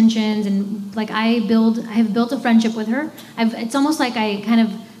right intentions, and like I have built a friendship with her. It's almost like I kind of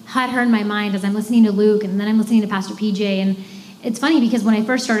had her in my mind as I'm listening to Luke, and then I'm listening to Pastor PJ, and it's funny because when I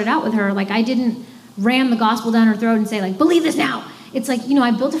first started out with her, like I didn't ram the gospel down her throat and say like, believe this now. It's like,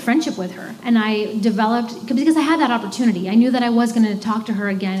 I built a friendship with her, and I developed, because I had that opportunity. I knew that I was going to talk to her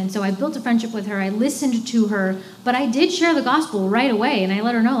again, and so I built a friendship with her. I listened to her, but I did share the gospel right away, and I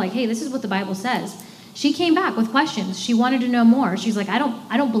let her know, like, hey, this is what the Bible says. She came back with questions. She wanted to know more. She's like, I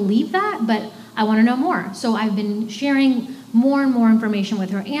don't believe that, but I want to know more. So I've been sharing more and more information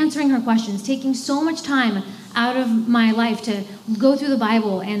with her, answering her questions, taking so much time out of my life to go through the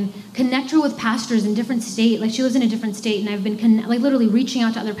Bible and connect her with pastors in different states. Like she lives in a different state, and I've been literally reaching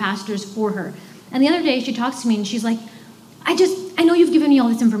out to other pastors for her. And the other day she talks to me and she's like, I know you've given me all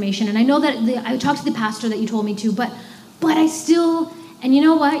this information, and I know that I talked to the pastor that you told me to, but I still, and you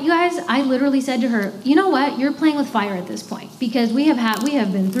know what, you guys, I literally said to her, you know what, you're playing with fire at this point, because we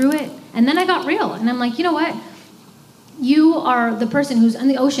have been through it. And then I got real, and I'm like, you know what, you are the person who's in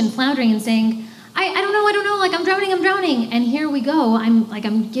the ocean floundering and saying, I don't know, like I'm drowning. And here we go.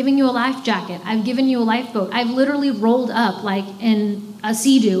 I'm giving you a life jacket. I've given you a lifeboat. I've literally rolled up like in a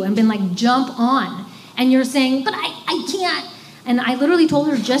sea-doo and been like, jump on. And you're saying, but I can't. And I literally told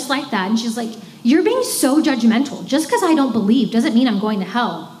her just like that. And she's like, you're being so judgmental. Just because I don't believe doesn't mean I'm going to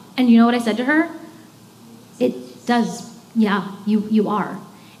hell. And you know what I said to her? It does. Yeah, you are.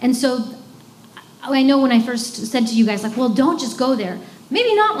 And so I know when I first said to you guys, like, well, don't just go there.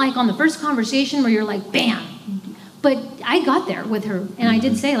 Maybe not like on the first conversation where you're like, bam. But I got there with her, and I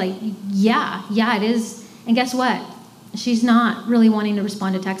did say like, yeah, it is. And guess what? She's not really wanting to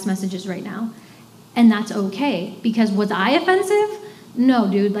respond to text messages right now. And that's okay, because was I offensive?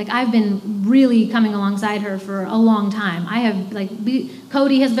 No, dude. Like I've been really coming alongside her for a long time. I have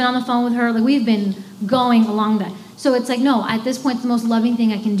Cody has been on the phone with her. Like we've been going along that. So it's like, no, at this point, it's the most loving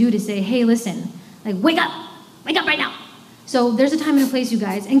thing I can do to say, hey, listen, like wake up right now. So there's a time and a place, you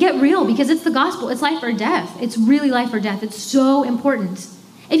guys, and get real, because it's the gospel. It's life or death. It's really life or death. It's so important.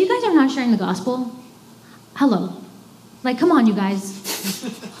 If you guys are not sharing the gospel, hello. Like, come on, you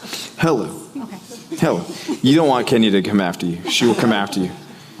guys. Hello. Okay. Hello. You don't want Kenya to come after you. She will come after you.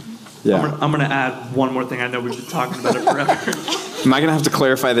 Yeah. I'm going to add one more thing. I know we've been talking about it forever. Am I going to have to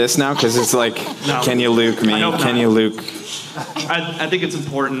clarify this now? Because it's like No. Kenya, Luke, me, Kenya, Luke. I think it's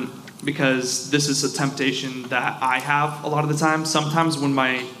important because this is a temptation that I have a lot of the time. Sometimes when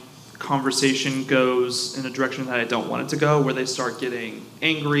my conversation goes in a direction that I don't want it to go, where they start getting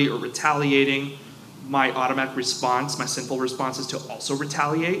angry or retaliating, my automatic response, my sinful response, is to also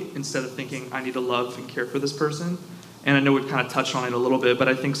retaliate instead of thinking I need to love and care for this person. And I know we've kind of touched on it a little bit, but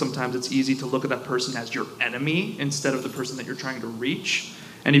I think sometimes it's easy to look at that person as your enemy instead of the person that you're trying to reach.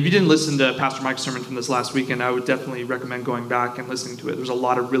 And if you didn't listen to Pastor Mike's sermon from this last weekend, I would definitely recommend going back and listening to it. There's a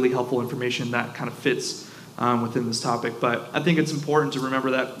lot of really helpful information that kind of fits within this topic. But I think it's important to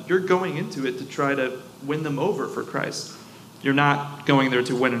remember that you're going into it to try to win them over for Christ. You're not going there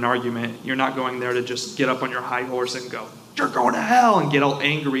to win an argument. You're not going there to just get up on your high horse and go, you're going to hell, and get all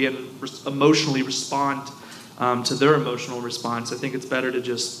angry and emotionally respond to their emotional response. I think it's better to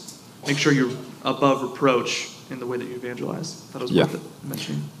just make sure you're above reproach in the way that you evangelize. That was worth it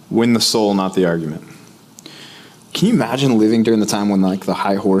mentioning. Win the soul, not the argument. Can you imagine living during the time when like the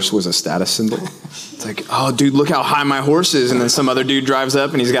high horse was a status symbol? It's like, oh, dude, look how high my horse is. And then some other dude drives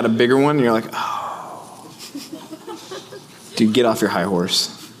up and he's got a bigger one. And you're like, oh. Dude, get off your high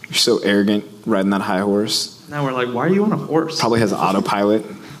horse. You're so arrogant riding that high horse. Now we're like, why are you on a horse? Probably has autopilot.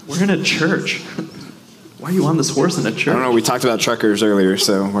 We're in a church. Why are you on this horse in a church? I don't know. We talked about truckers earlier,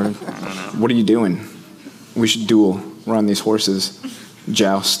 so what are you doing? We should duel. We're on these horses.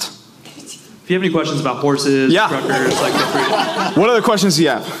 Joust. If you have any questions about horses, truckers, like feel free to... What other questions do you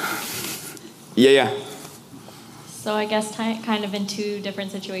have? Yeah. So I guess kind of in two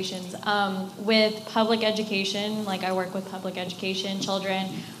different situations. With public education, like I work with public education children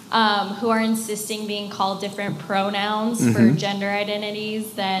who are insisting being called different pronouns for gender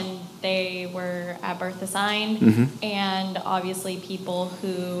identities than they were at birth assigned. And obviously people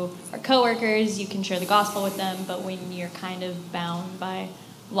who are coworkers, you can share the gospel with them, but when you're kind of bound by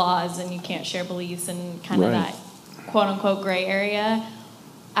laws and you can't share beliefs and kind of that quote unquote gray area,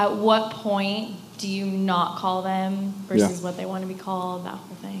 at what point do you not call them versus what they want to be called, that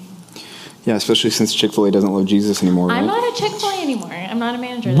whole thing? Yeah, especially since Chick-fil-A doesn't love Jesus anymore, right? I'm not at Chick-fil-A anymore. I'm not a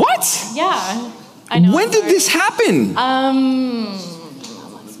manager. What? Yeah. I know. When did this happen?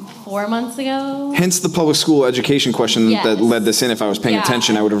 4 months ago. Hence the public school education question that led this in. If I was paying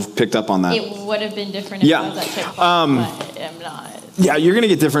attention, I would have picked up on that. It would have been different if I was at Chick-fil-A, but I'm not. Yeah, you're going to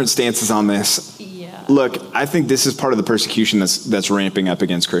get different stances on this. Yeah. Look, I think this is part of the persecution that's ramping up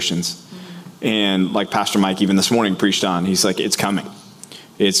against Christians. And like Pastor Mike even this morning preached on, he's like, it's coming.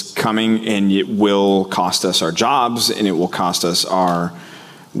 It's coming, and it will cost us our jobs, and it will cost us our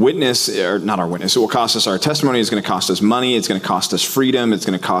witness, or not our witness, it will cost us our testimony, it's going to cost us money, it's going to cost us freedom, it's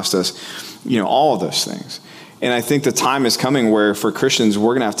going to cost us, all of those things. And I think the time is coming where for Christians,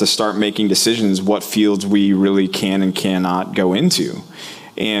 we're going to have to start making decisions what fields we really can and cannot go into.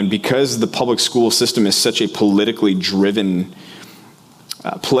 And because the public school system is such a politically driven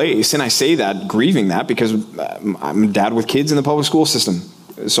place, and I say that, grieving that, because I'm a dad with kids in the public school system.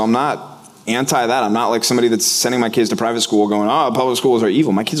 So I'm not anti that. I'm not like somebody that's sending my kids to private school going, oh, public schools are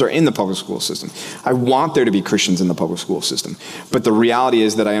evil. My kids are in the public school system. I want there to be Christians in the public school system. But the reality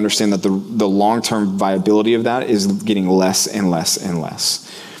is that I understand that the long-term viability of that is getting less and less and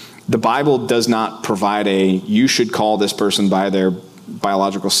less. The Bible does not provide you should call this person by their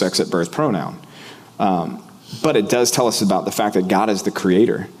biological sex at birth pronoun. But it does tell us about the fact that God is the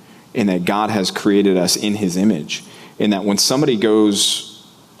creator and that God has created us in his image. And that when somebody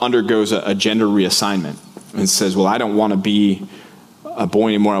undergoes a gender reassignment and says, well, I don't want to be a boy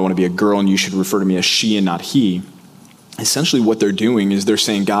anymore, I want to be a girl, and you should refer to me as she and not he. Essentially what they're doing is they're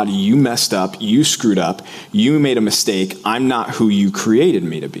saying, God, you messed up, you screwed up, you made a mistake, I'm not who you created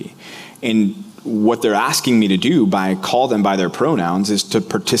me to be. And what they're asking me to do by call them by their pronouns is to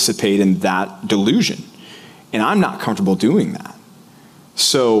participate in that delusion. And I'm not comfortable doing that.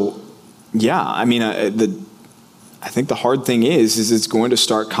 So, yeah, I mean, I think the hard thing is it's going to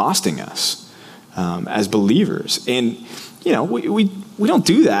start costing us as believers. And, we don't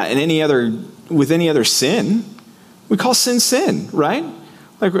do that with any other sin. We call sin, right?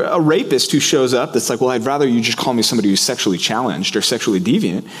 Like a rapist who shows up that's like, well, I'd rather you just call me somebody who's sexually challenged or sexually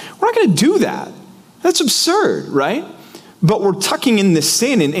deviant. We're not going to do that. That's absurd, right? But we're tucking in this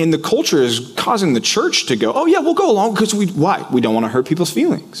sin, and the culture is causing the church to go, oh, yeah, we'll go along because why? We don't want to hurt people's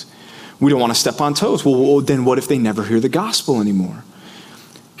feelings. We don't want to step on toes. Well, then what if they never hear the gospel anymore?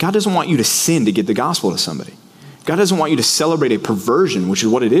 God doesn't want you to sin to get the gospel to somebody. God doesn't want you to celebrate a perversion, which is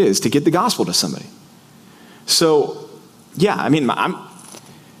what it is, to get the gospel to somebody. So, yeah, I mean,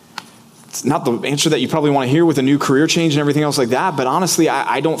 it's not the answer that you probably want to hear with a new career change and everything else like that, but honestly,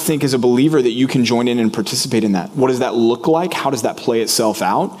 I don't think as a believer that you can join in and participate in that. What does that look like? How does that play itself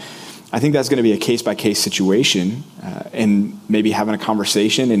out? I think that's going to be a case-by-case situation, and maybe having a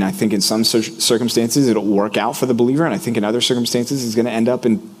conversation. And I think in some circumstances it'll work out for the believer, and I think in other circumstances it's going to end up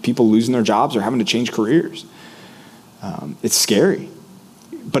in people losing their jobs or having to change careers. It's scary,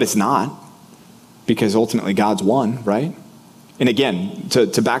 but it's not, because ultimately God's won, right? And again,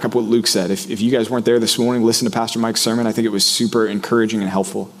 to back up what Luke said, if you guys weren't there this morning, listen to Pastor Mike's sermon. I think it was super encouraging and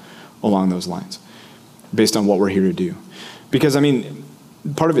helpful along those lines, based on what we're here to do. Because, I mean,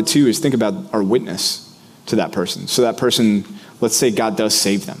 part of it too is think about our witness to that person. So that person, let's say God does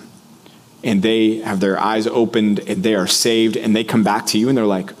save them, and they have their eyes opened and they are saved, and they come back to you and they're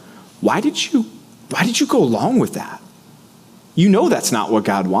like, why did you go along with that? You know that's not what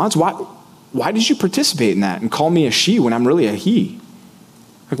God wants. Why did you participate in that and call me a she when I'm really a he?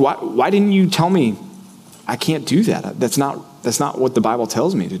 Like, why didn't you tell me I can't do that? That's not what the Bible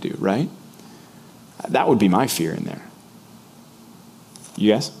tells me to do, right? That would be my fear in there.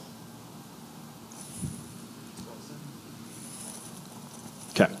 You guys?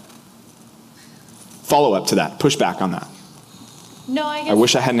 Okay. Follow up to that. Push back on that. No, I guess. I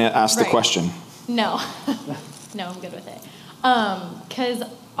wish I hadn't asked the question. No. No, I'm good with it. Because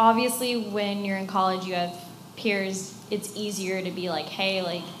obviously when you're in college, you have peers, it's easier to be like, hey,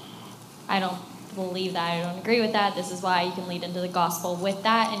 like, I don't believe that, I don't agree with that, this is why. You can lead into the gospel with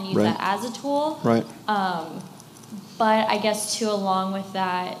that and use that as a tool. Right. But I guess too, along with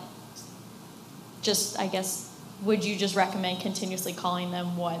that, just, I guess, would you just recommend continuously calling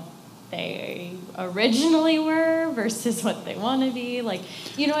them what they originally were versus what they want to be? Like,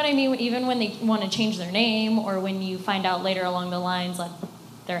 you know what I mean? Even when they want to change their name, or when you find out later along the lines, like,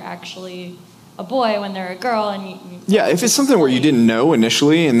 they're actually a boy when they're a girl. And yeah, if it's something where you didn't know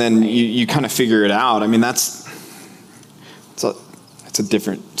initially and then you kind of figure it out, I mean, it's a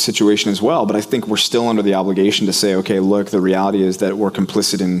different situation as well. But I think we're still under the obligation to say, okay, look, the reality is that we're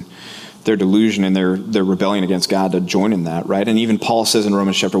complicit in their delusion and their rebellion against God, to join in that, right? And even Paul says in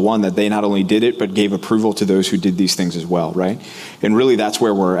Romans chapter 1 that they not only did it, but gave approval to those who did these things as well, right? And really that's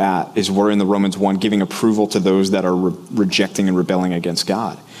where we're at, is we're in the Romans 1, giving approval to those that are rejecting and rebelling against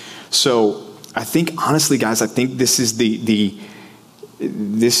God. So I think, honestly, guys, I think this is the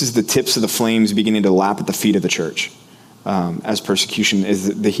tips of the flames beginning to lap at the feet of the church, as persecution,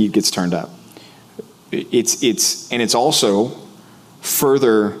 as the heat gets turned up. It's also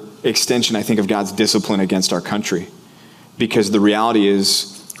further extension, I think, of God's discipline against our country, because the reality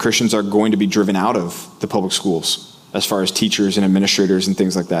is Christians are going to be driven out of the public schools as far as teachers and administrators and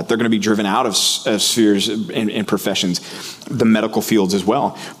things like that. They're going to be driven out of spheres and professions, the medical fields as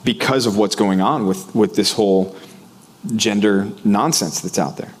well, because of what's going on with this whole gender nonsense that's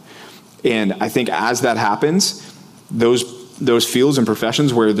out there. And I think as that happens, those fields and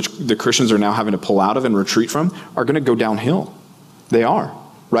professions where the Christians are now having to pull out of and retreat from are going to go downhill. They are.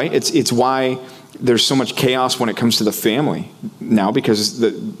 Right? It's why there's so much chaos when it comes to the family now, because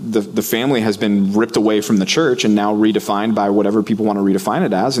the family has been ripped away from the church and now redefined by whatever people want to redefine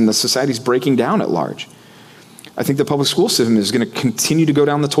it as, and the society's breaking down at large. I think the public school system is going to continue to go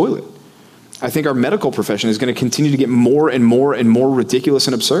down the toilet. I think our medical profession is going to continue to get more and more and more ridiculous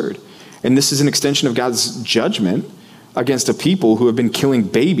and absurd. And this is an extension of God's judgment against a people who have been killing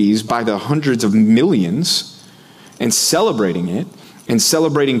babies by the hundreds of millions and celebrating it, and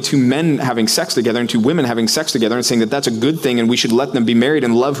celebrating two men having sex together and two women having sex together, and saying that that's a good thing and we should let them be married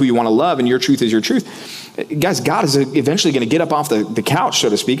and love who you want to love and your truth is your truth. Guys, God is eventually going to get up off the couch, so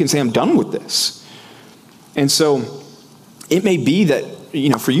to speak, and say, I'm done with this. And so it may be that,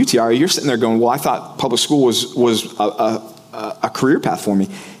 for you, Tiara, you're sitting there going, well, I thought public school was a career path for me.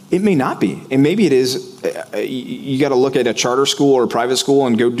 It may not be. And maybe it is. You got to look at a charter school or a private school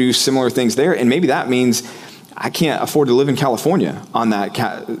and go do similar things there. And maybe that means I can't afford to live in California on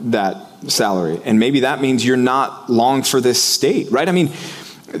that salary. And maybe that means you're not long for this state, right? I mean,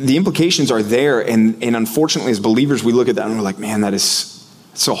 the implications are there. And unfortunately, as believers, we look at that and we're like, man, that is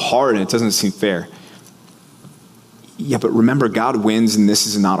so hard and it doesn't seem fair. Yeah, but remember, God wins and this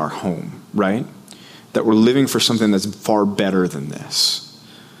is not our home, right? That we're living for something that's far better than this.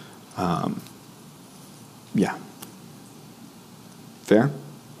 Yeah. Fair?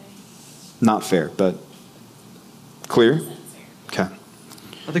 Not fair, but clear? Okay.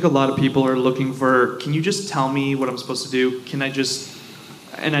 I think a lot of people are looking for, can you just tell me what I'm supposed to do? Can I just,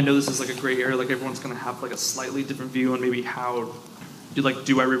 and I know this is like a gray area, like everyone's going to have like a slightly different view on maybe how,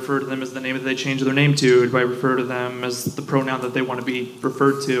 do I refer to them as the name that they change their name to? Do I refer to them as the pronoun that they want to be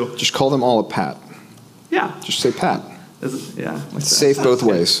referred to? Just call them all a Pat. Yeah. Just say Pat. Yeah. It's safe both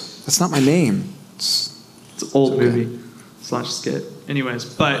ways. That's not my name. It's an old movie / skit. Anyways,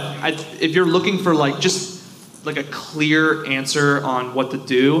 but if you're looking for like just a clear answer on what to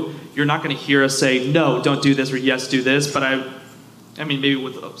do. You're not going to hear us say, no, don't do this, or yes, do this. But I mean, maybe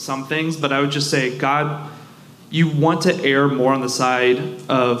with some things, but I would just say, God, you want to err more on the side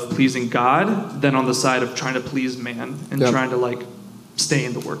of pleasing God than on the side of trying to please man and trying to like stay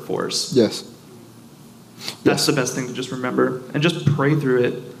in the workforce. Yes. That's the best thing to just remember, and just pray through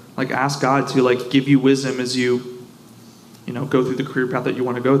it. Like, ask God to like give you wisdom as you go through the career path that you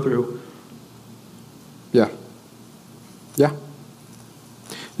want to go through. Yeah. Yeah.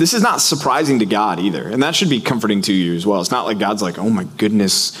 This is not surprising to God either, and that should be comforting to you as well. It's not like God's like, oh my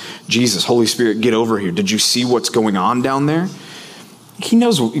goodness, Jesus, Holy Spirit, get over here. Did you see what's going on down there? He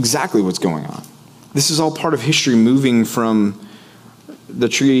knows exactly what's going on. This is all part of history, moving from the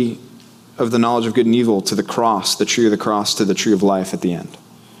tree of the knowledge of good and evil to the cross, the tree of the cross to the tree of life at the end.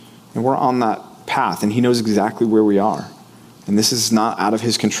 And we're on that path, and he knows exactly where we are. And this is not out of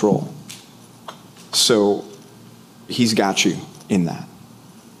his control. So he's got you in that.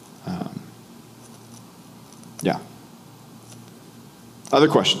 Yeah. Other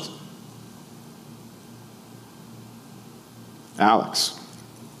questions? Alex.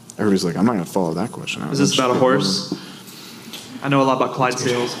 Everybody's like, I'm not going to follow that question. Is this about a horse? I know a lot about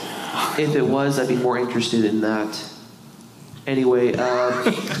Clydesdales. If it was, I'd be more interested in that. Anyway,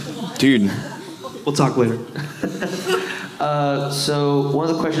 dude, we'll talk later. So one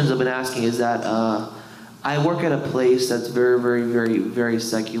of the questions I've been asking is that I work at a place that's very, very, very, very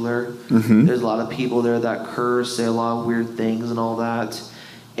secular. Mm-hmm. There's a lot of people there that curse, say a lot of weird things and all that.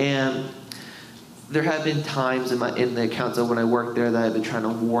 And there have been times in the accounts of when I worked there that I've been trying to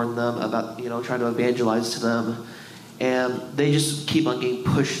warn them about, trying to evangelize to them. And they just keep on getting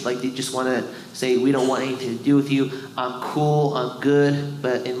pushed. Like, they just want to say, we don't want anything to do with you. I'm cool, I'm good.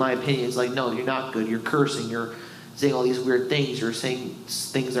 But in my opinion, it's like, no, you're not good. You're cursing. You're saying all these weird things. You're saying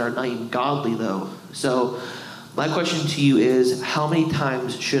things that are not even godly, though. So my question to you is, how many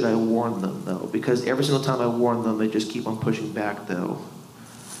times should I warn them, though? Because every single time I warn them, they just keep on pushing back, though.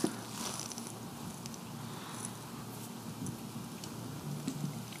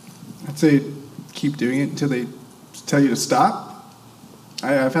 I'd say keep doing it until they tell you to stop.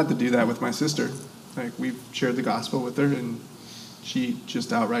 I've had to do that with my sister. Like, we've shared the gospel with her, and she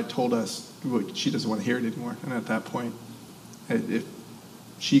just outright told us she doesn't want to hear it anymore. And at that point, if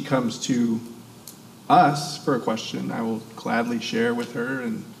she comes to us for a question, I will gladly share with her,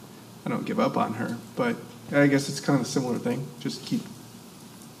 and I don't give up on her. But I guess it's kind of a similar thing. Just keep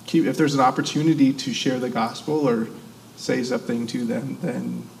if there's an opportunity to share the gospel or say something to them,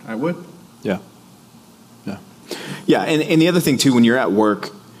 then I would. Yeah. Yeah. Yeah, and the other thing, too, when you're at work,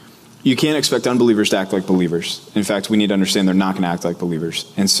 you can't expect unbelievers to act like believers. In fact, we need to understand they're not going to act like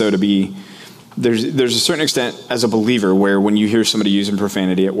believers. And so there's a certain extent as a believer where when you hear somebody using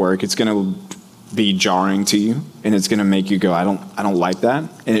profanity at work, it's going to be jarring to you, and it's going to make you go, I don't like that.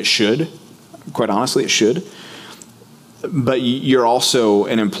 And it should. Quite honestly, it should. But you're also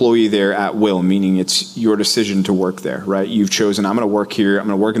an employee there at will, meaning it's your decision to work there, right? You've chosen, I'm going to work here, I'm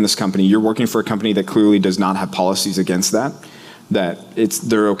going to work in this company. You're working for a company that clearly does not have policies against that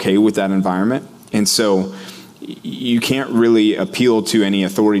they're okay with that environment. And so you can't really appeal to any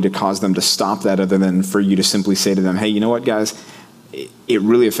authority to cause them to stop that, other than for you to simply say to them, hey, you know what, guys, it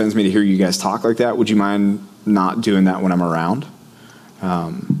really offends me to hear you guys talk like that. Would you mind not doing that when I'm around?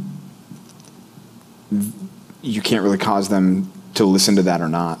 You can't really cause them to listen to that or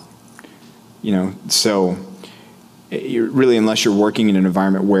not. So really, unless you're working in an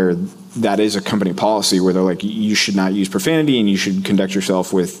environment where that is a company policy, where they're like, you should not use profanity and you should conduct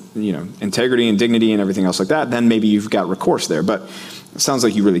yourself with, integrity and dignity and everything else like that, then maybe you've got recourse there. But it sounds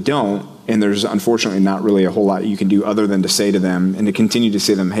like you really don't, and there's unfortunately not really a whole lot you can do other than to say to them and to continue to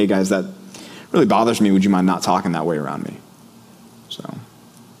say to them, hey guys, that really bothers me. Would you mind not talking that way around me? So,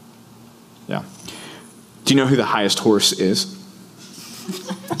 yeah. Do you know who the highest horse is?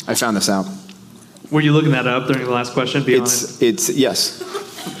 I found this out. Were you looking that up during the last question? It's yes.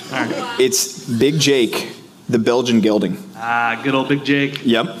 All right. It's Big Jake, the Belgian gelding. Good old Big Jake.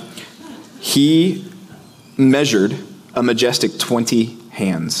 Yep. He measured a majestic 20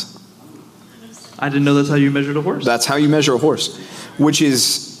 hands. I didn't know that's how you measured a horse. That's how you measure a horse, which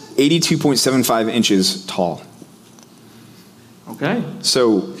is 82.75 inches tall. Okay.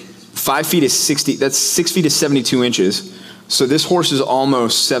 So 5 feet is 60, that's 6 feet is 72 inches. So this horse is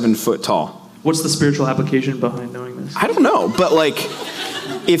almost 7 foot tall. What's the spiritual application behind knowing this? I don't know, but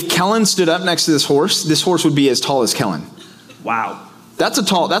if Kellen stood up next to this horse would be as tall as Kellen. Wow. That's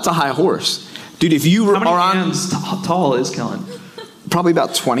a high horse. Dude, if you How many hands tall is Kellen? Probably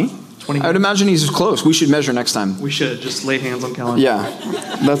about 20. 20 I would imagine he's close. We should measure next time. We should just lay hands on Kellen. Yeah,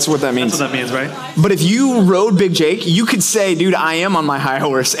 that's what that means. That's what that means, right? But if you rode Big Jake, you could say, dude, I am on my high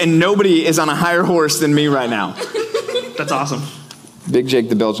horse, and nobody is on a higher horse than me right now. That's awesome. Big Jake,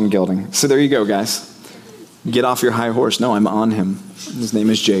 the Belgian gelding. So there you go, guys. Get off your high horse. No, I'm on him. His name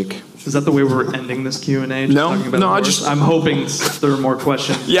is Jake. Is that the way we're ending this Q&A? No, I'm hoping there are more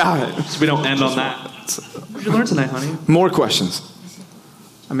questions. Yeah. So we don't end on that. What did you learn tonight, honey? More questions.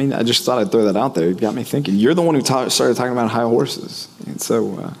 I mean, I just thought I'd throw that out there. It got me thinking. You're the one who started talking about high horses. And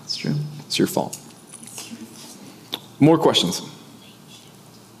so it's true. It's your fault. More questions.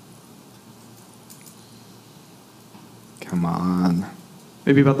 Come on.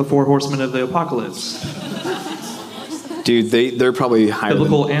 Maybe about the 4 horsemen of the apocalypse. Dude, they're probably higher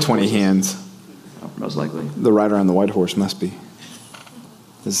Biblical than and 20 horses. hands. Oh, most likely. The rider on the white horse must be.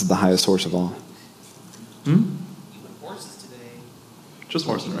 This is the highest horse of all. Just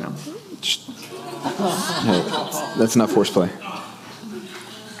horsing around. Hey, that's enough horseplay.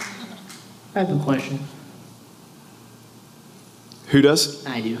 I have a question. Who does?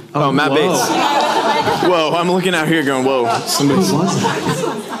 I do. Oh, Matt whoa. Bates. Whoa, I'm looking out here going, whoa. Somebody's.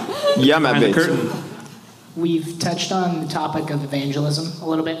 Yeah, Matt Behind the Bates. curtain. We've touched on the topic of evangelism a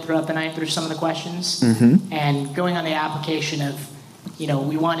little bit throughout the night through some of the questions. Mm-hmm. And going on the application of,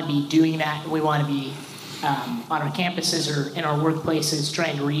 we want to be doing that. We want to be on our campuses or in our workplaces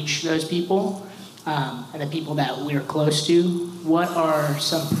trying to reach those people and the people that we're close to. What are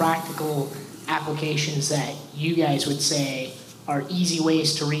some practical applications that you guys would say are easy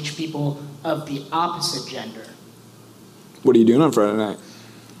ways to reach people of the opposite gender? What are you doing on Friday night?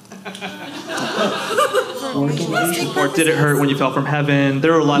 Or did it hurt when you fell from heaven?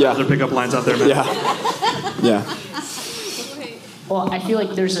 There are a lot of other pickup lines out there, man. Yeah. Well, I feel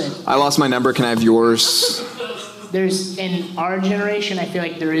like I lost my number. Can I have yours? in our generation, I feel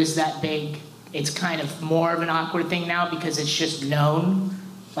like there is that big, it's kind of more of an awkward thing now because it's just known.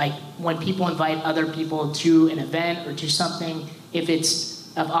 Like when people invite other people to an event or to something, if it's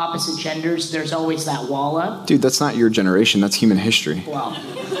of opposite genders, there's always that wall up. Dude, that's not your generation. That's human history. Well,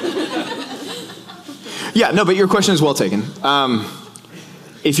 Yeah, no, but your question is well taken.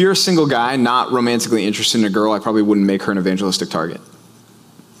 If you're a single guy not romantically interested in a girl, I probably wouldn't make her an evangelistic target.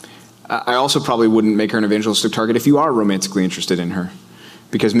 I also probably wouldn't make her an evangelistic target if you are romantically interested in her,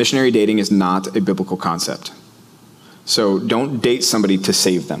 because missionary dating is not a biblical concept. So don't date somebody to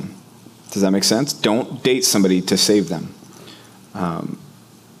save them. Does that make sense? Don't date somebody to save them.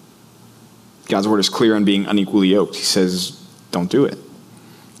 God's word is clear on being unequally yoked. He says, don't do it.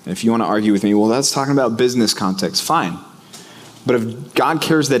 And if you want to argue with me, well, that's talking about business context, fine. But if God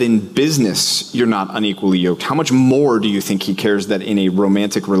cares that in business you're not unequally yoked, how much more do you think he cares that in a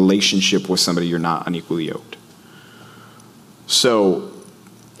romantic relationship with somebody you're not unequally yoked? So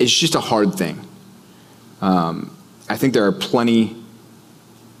it's just a hard thing. I think there are plenty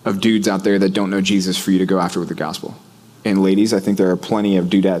of dudes out there that don't know Jesus for you to go after with the gospel. And ladies, I think there are plenty of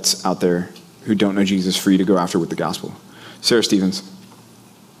dudettes out there who don't know Jesus for you to go after with the gospel. Sarah Stevens,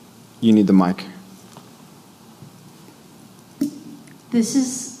 you need the mic. This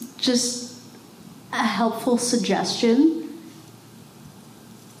is just a helpful suggestion.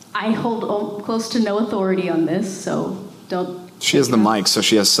 I hold close to no authority on this, so don't. She has the mic, so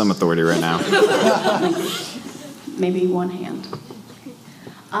she has some authority right now. Maybe one hand.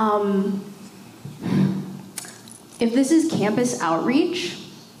 If this is campus outreach,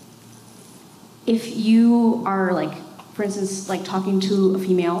 if you are like, for instance, like talking to a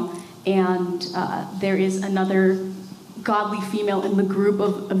female and there is another godly female in the group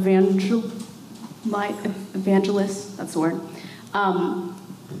of evangelists, that's the word,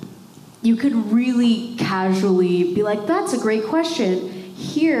 you could really casually be like, that's a great question.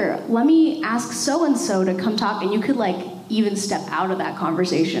 Here, let me ask so-and-so to come talk, and you could like even step out of that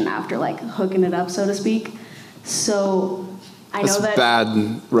conversation after like hooking it up, so to speak. So I know that. That's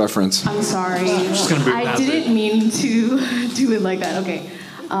bad reference. I'm sorry. I I didn't mean to do it like that. Okay.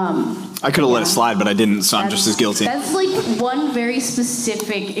 I could have let it slide, but I didn't, so I'm just as guilty. That's like one very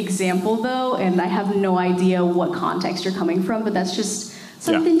specific example, though, and I have no idea what context you're coming from, but that's just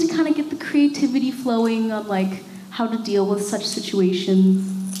something to kind of get the creativity flowing on like how to deal with such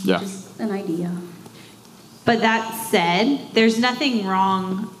situations. Yeah. Just an idea. But that said, there's nothing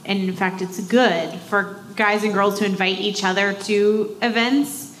wrong, and in fact, it's good for guys and girls to invite each other to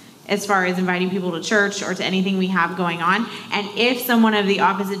events, as far as inviting people to church or to anything we have going on. And if someone of the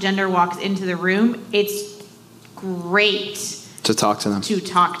opposite gender walks into the room, it's great To talk to them.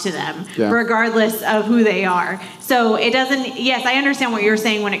 Yeah. regardless of who they are. So it doesn't, yes, I understand what you're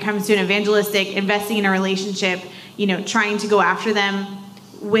saying when it comes to an evangelistic, investing in a relationship, trying to go after them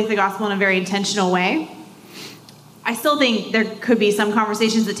with the gospel in a very intentional way. I still think there could be some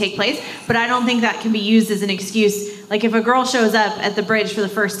conversations that take place, but I don't think that can be used as an excuse. Like if a girl shows up at the bridge for the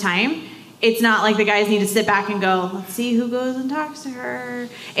first time, it's not like the guys need to sit back and go, let's see who goes and talks to her.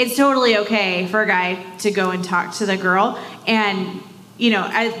 It's totally okay for a guy to go and talk to the girl. And, you know,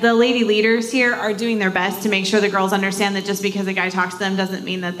 the lady leaders here are doing their best to make sure the girls understand that just because a guy talks to them doesn't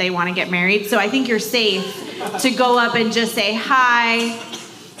mean that they want to get married. So I think you're safe to go up and just say, hi,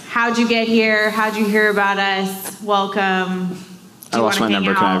 how'd you get here? How'd you hear about us? Welcome. I lost my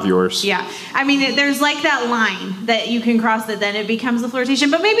number. Can I have yours? Yeah. I mean, there's like that line that you can cross that then it becomes a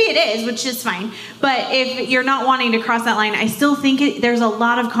flirtation, but maybe it is, which is fine. But if you're not wanting to cross that line, I still think there's a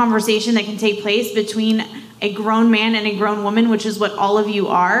lot of conversation that can take place between a grown man and a grown woman, which is what all of you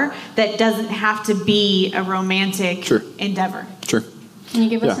are, that doesn't have to be a romantic endeavor. Sure. Can you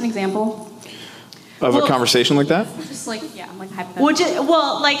give us an example? Of a conversation like that? Just like, like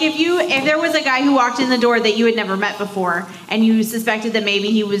hypothetical. Like if there was a guy who walked in the door that you had never met before and you suspected that maybe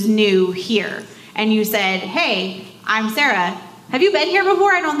he was new here and you said, hey, I'm Sarah. Have you been here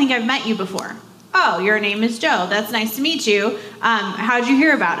before? I don't think I've met you before. Oh, your name is Joe. That's nice to meet you. How'd you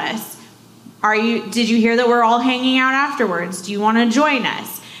hear about us? Did you hear that we're all hanging out afterwards? Do you want to join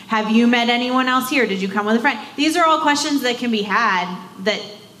us? Have you met anyone else here? Did you come with a friend? These are all questions that can be had that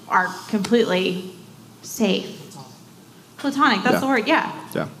are completely safe. Platonic, that's the word, yeah.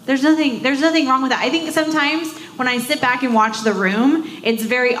 There's nothing wrong with that. I think sometimes when I sit back and watch the room, it's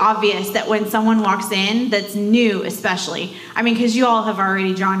very obvious that when someone walks in that's new, especially, I mean, because you all have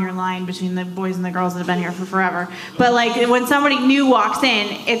already drawn your line between the boys and the girls that have been here for forever, but like when somebody new walks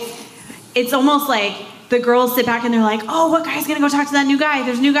in, it's almost like the girls sit back and they're like, oh, what guy's gonna go talk to that new guy?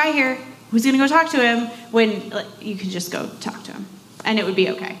 There's a new guy here. Who's gonna go talk to him? When you can just go talk to him and it would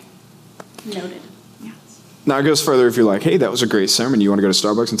be okay. Noted. Now it goes further if you're like, hey, that was a great sermon. You want to go to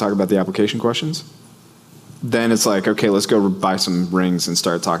Starbucks and talk about the application questions? Then it's like, okay, let's go buy some rings and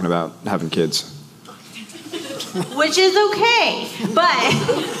start talking about having kids. Which is okay, but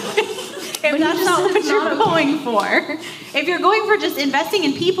if that's not what you're going for, if you're going for just investing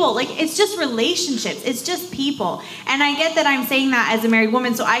in people, like it's just relationships, it's just people. And I get that I'm saying that as a married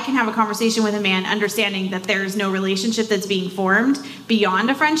woman so I can have a conversation with a man understanding that there's no relationship that's being formed beyond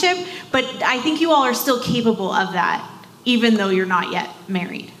a friendship, but I think you all are still capable of that, even though you're not yet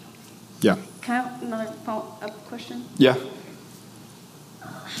married. Yeah. Can I have another follow-up question? Yeah.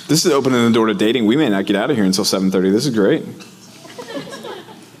 This is opening the door to dating. We may not get out of here until 7:30. This is great.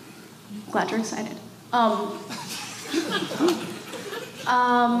 Glad you're excited.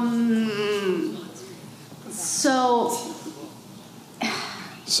 So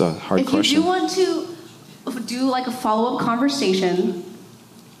it's a hard if question. you do want to do like a follow-up conversation,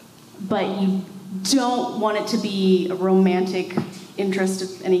 but you don't want it to be a romantic interest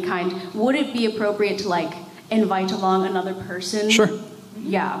of any kind, would it be appropriate to like invite along another person? Sure.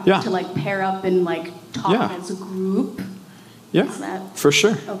 Yeah. Yeah. To like pair up and like talk as a group? Yeah. Is that for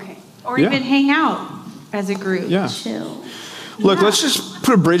sure. okay? Or even hang out as a group. Yeah. Chill. Look, let's just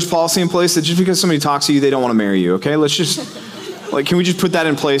put a bridge policy in place that just because somebody talks to you, they don't want to marry you, okay? Let's just, like, can we just put that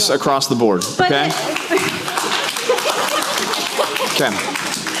in place across the board, okay? Okay.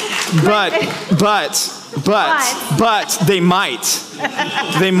 But they might.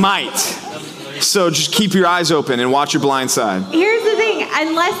 They might. So just keep your eyes open and watch your blind side. Here's the thing,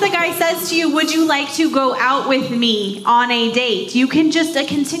 unless the guy says to you, would you like to go out with me on a date? You can just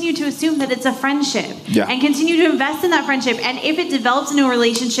continue to assume that it's a friendship and continue to invest in that friendship. And if it develops into a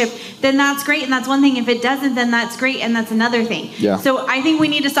relationship, then that's great. And that's one thing. If it doesn't, then that's great. And that's another thing. Yeah. So I think we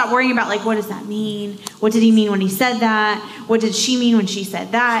need to stop worrying about like, what does that mean? What did he mean when he said that? What did she mean when she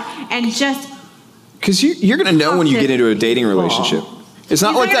said that? And just... Because you're going to know when you get into a dating relationship. It's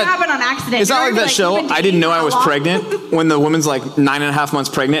not like that. Happen on accident. It's not like that show. I didn't know I was pregnant when the woman's like 9.5 months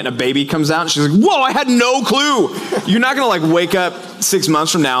pregnant and a baby comes out and she's like, "Whoa, I had no clue." You're not gonna like wake up 6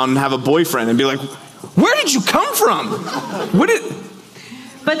 months from now and have a boyfriend and be like, "Where did you come from? What did?"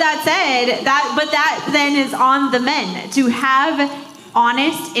 But that said, that then is on the men to have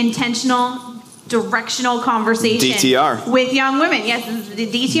honest, intentional, directional conversation DTR. with young women. Yes, the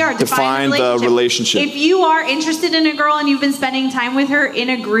DTR. Define the relationship. If you are interested in a girl and you've been spending time with her in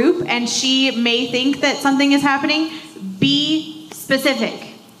a group and she may think that something is happening, be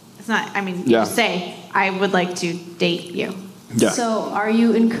specific. It's not, I mean, just say, I would like to date you. Yeah. So are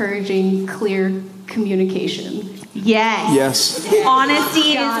you encouraging clear communication? Yes. Yes.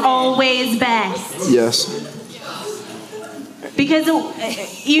 Honesty is always best. Yes. Because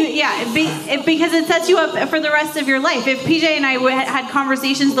because it sets you up for the rest of your life. If PJ and I had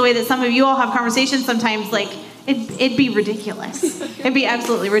conversations the way that some of you all have conversations sometimes, like It'd be ridiculous. It'd be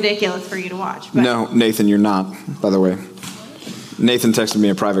absolutely ridiculous for you to watch. But. No, Nathan, you're not, by the way. Nathan texted me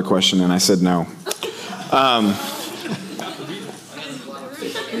a private question, and I said no.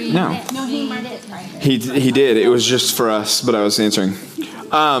 No. No, he made it private. He did. It was just for us, but I was answering.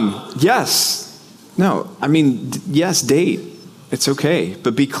 Yes. No. I mean, yes, date. It's okay,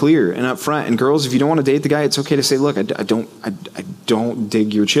 but be clear and upfront. And girls, if you don't want to date the guy, it's okay to say, "Look, I don't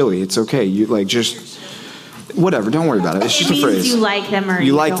dig your chili." It's okay. You like just whatever. Don't worry about it. It's just a phrase. You like them or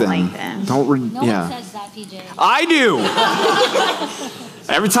you like don't them. like them. Don't. No Yeah. one says that, PJ. I do.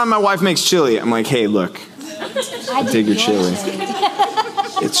 Every time my wife makes chili, I'm like, "Hey, look, I dig your chili."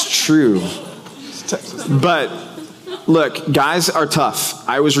 It's true. But look, guys are tough.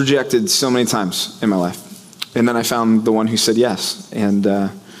 I was rejected so many times in my life. And then I found the one who said yes. And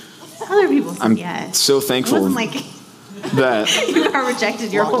Other people said I'm yes. so It thankful wasn't like that. you got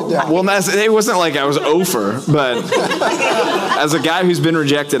rejected your whole life. Well, it wasn't like I was over, but as a guy who's been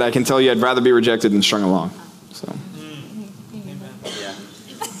rejected, I can tell you I'd rather be rejected than strung along. So.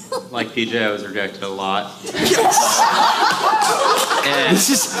 Like PJ, I was rejected a lot.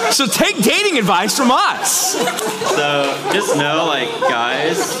 So take dating advice from us. So just know, like,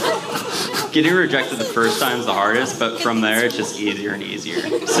 guys, getting rejected the first time is the hardest, but from there it's just easier and easier.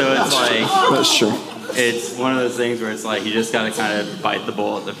 So it's like that's true. It's one of those things where it's like you just got to kind of bite the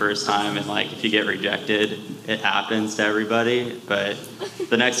bullet the first time, and like if you get rejected, it happens to everybody. But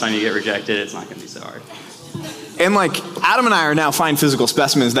the next time you get rejected, it's not going to be so hard. And like Adam and I are now fine physical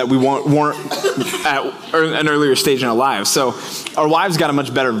specimens that we weren't at an earlier stage in our lives. So our wives got a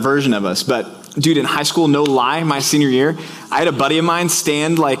much better version of us. But dude, in high school, no lie, my senior year, I had a buddy of mine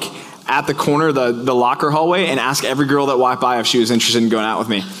stand like at the corner of the locker hallway and ask every girl that walked by if she was interested in going out with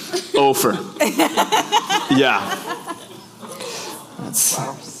me. Ofer. Yeah.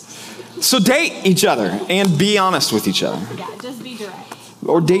 So date each other and be honest with each other. Yeah, just be direct.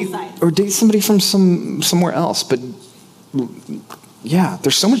 Or date somebody from somewhere else. But yeah,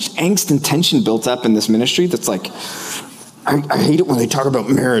 there's so much angst and tension built up in this ministry that's like, I hate it when they talk about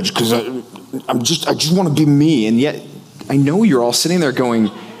marriage because I just want to be me. And yet I know you're all sitting there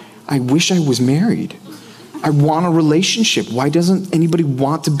going, I wish I was married. I want a relationship. Why doesn't anybody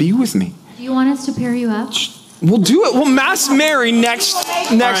want to be with me? Do you want us to pair you up? We'll do it. We'll mass marry next All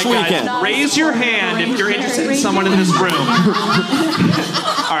right, weekend. Guys, raise your hand if you're interested in someone in this room.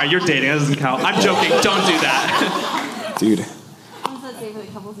 All right, you're dating. That doesn't count. I'm joking. Don't do that. Dude.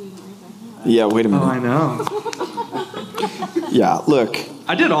 Yeah, wait a minute. Oh, I know. Yeah, look.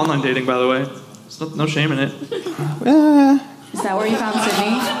 I did online dating, by the way. There's no shame in it. Is that where you found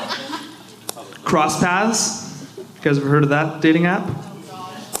Sydney? Cross Paths. You guys ever heard of that dating app?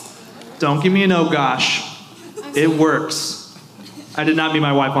 Don't give me an oh gosh. It works. I did not meet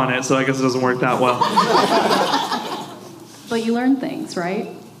my wife on it, so I guess it doesn't work that well. But you learn things, right?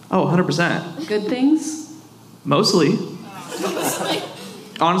 Oh, 100%. Good things? Mostly.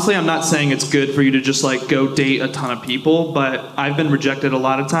 Honestly, I'm not saying it's good for you to just like go date a ton of people, but I've been rejected a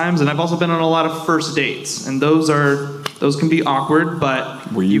lot of times, and I've also been on a lot of first dates, and those can be awkward,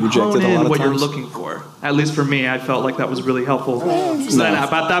 but were you rejected hone a lot in of what times? you're looking for. At least for me, I felt like that was really helpful. So then at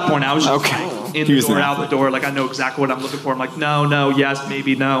that point, I was just in the door, out the door, like I know exactly what I'm looking for. I'm like, no, yes,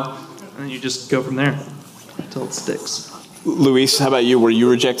 maybe, no, and then you just go from there until it sticks. Luis, how about you? Were you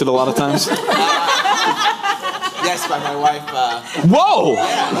rejected a lot of times? Yes, by my wife. Whoa!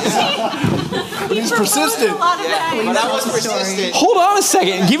 But he's persistent. Yeah, but I was persistent. Hold on a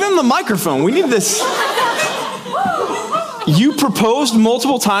second. Give him the microphone. We need this. You proposed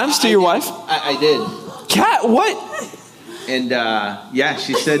multiple times to your wife? I did. Kat, what? And yeah,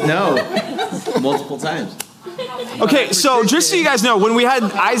 she said no multiple times. Okay, so just so you guys know, when we had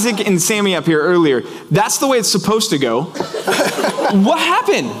Isaac and Sammy up here earlier, that's the way it's supposed to go. What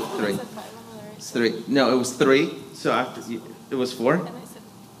happened? 3. No, it was 3. So after it was 4.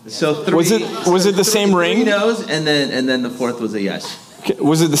 So 3. Was it the same ring? 3 no's, and then the 4th was a yes. Okay,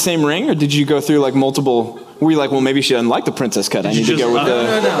 was it the same ring, or did you go through like multiple? Were you like, well, maybe she doesn't like the princess cut. I need to go with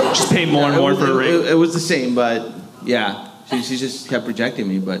the. No. Just pay more and more for a ring. It was the same, but yeah, she just kept rejecting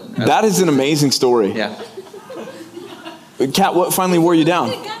me. But that is an amazing story. Yeah. Kat, what finally wore you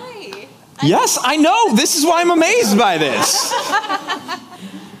down? Yes, I know. This is why I'm amazed by this.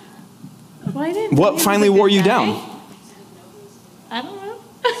 What finally wore you down? I don't know.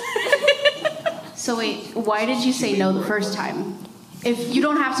 So wait, why did you say no the first time? If you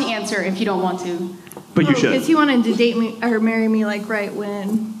don't have to answer if you don't want to. But you should. Because he wanted to date me or marry me like right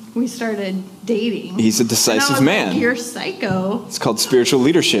when we started dating. He's a And I decisive was man. Like, you're psycho. It's called spiritual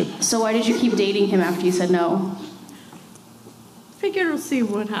leadership. So why did you keep dating him after you said no? Figured we'll see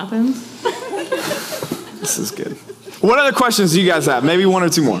what happens. This is good. What other questions do you guys have? Maybe one or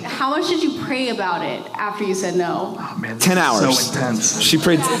two more. How much did you pray about it after you said no? Oh, man, 10 hours. So intense. She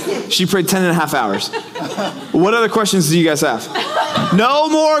prayed 10 and a half hours. What other questions do you guys have? No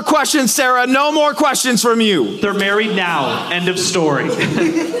more questions, Sarah. No more questions from you. They're married now. End of story.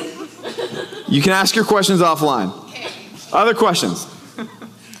 You can ask your questions offline. Other questions?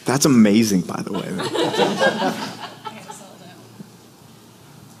 That's amazing, by the way.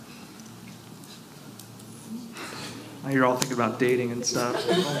 Now you're all thinking about dating and stuff.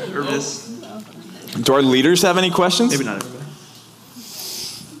 Nervous. Do our leaders have any questions? Maybe not everybody.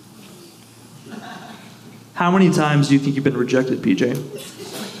 How many times do you think you've been rejected,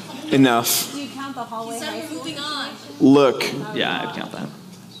 PJ? Enough. Do you count the hallway high school? Moving on. Look. Yeah, I'd count that.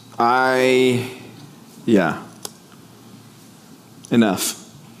 Yeah. Enough.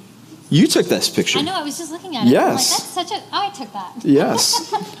 You took this picture. I know, I was just looking at it. Yes. I'm like, that's such a, I took that.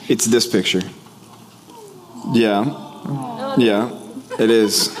 Yes. It's this picture. Yeah. Yeah, it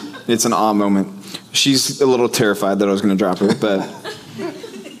is. It's an awe moment. She's a little terrified that I was going to drop her, but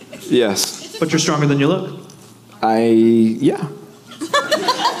yes. But you're stronger than you look. Yeah.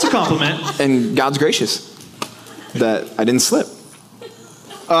 It's a compliment. And God's gracious that I didn't slip.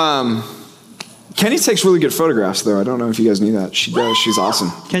 Kenny takes really good photographs, though. I don't know if you guys knew that. She does. She's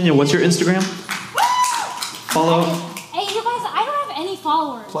awesome. Kenya, what's your Instagram? Follow. Hey, you guys, I don't have any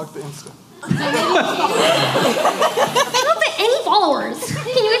followers. Plug the Insta. I don't have any followers.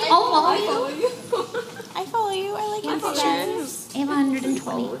 Can you guys all follow me? I follow you. I like your pictures. I have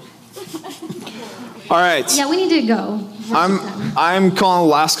 120. All right. Yeah, we need to go. I'm calling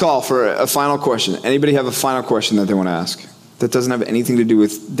last call for a final question. Anybody have a final question that they want to ask that doesn't have anything to do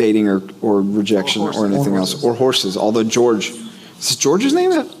with dating or rejection or anything else? Or horses. Although George, is George's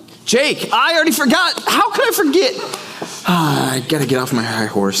name? Jake. I already forgot. How could I forget? I got to get off my high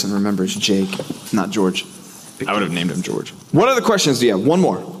horse and remember it's Jake, not George. I would have named him George. What other questions do you have? One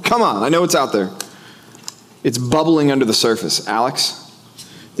more. Come on. I know it's out there. It's bubbling under the surface. Alex,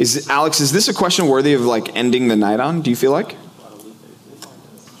 is this a question worthy of like ending the night on? Do you feel like?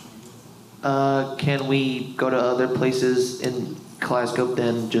 Can we go to other places in Kaleidoscope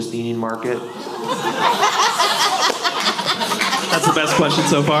than just Union Market? That's the best question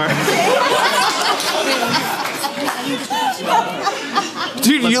so far.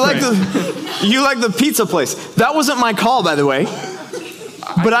 Dude, you like the pizza place. That wasn't my call, by the way.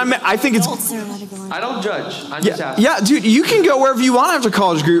 But I think it's. I don't judge. I'm just asking. Yeah, dude, you can go wherever you want after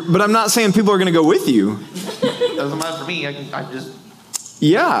college group, but I'm not saying people are going to go with you. Doesn't matter for me. I just.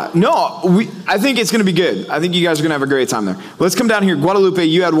 Yeah, no, I think it's going to be good. I think you guys are going to have a great time there. Let's come down here. Guadalupe,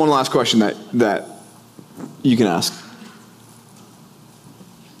 you had one last question that you can ask.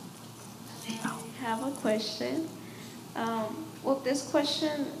 I have a question. Well, this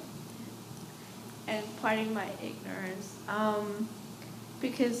question, and pardon my ignorance,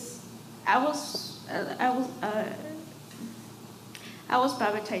 because I was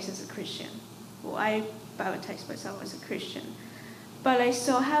baptized as a Christian. Well, I baptized myself as a Christian, but I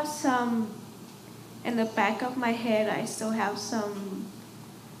still have some, in the back of my head, I still have some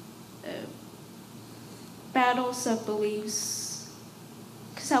battles of beliefs,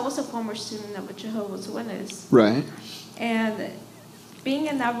 because I was a former student of a Jehovah's Witness. Right. And being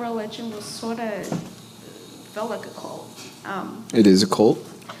in that religion was sort of felt like a cult. It is a cult.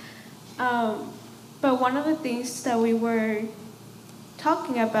 But one of the things that we were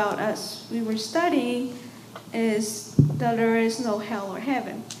talking about as we were studying is that there is no hell or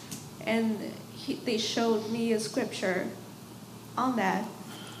heaven. And they showed me a scripture on that.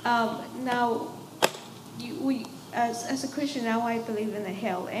 Now, as a Christian, now I believe in the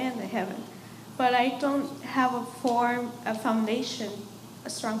hell and the heaven. But I don't have a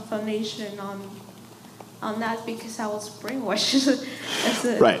strong foundation on that because I was brainwashed as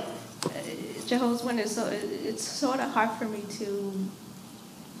a right. Jehovah's Witness. So it's sort of hard for me to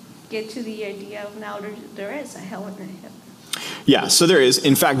get to the idea of now there is a hell and a heaven. Yeah, so there is.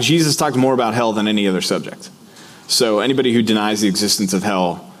 In fact, Jesus talked more about hell than any other subject. So anybody who denies the existence of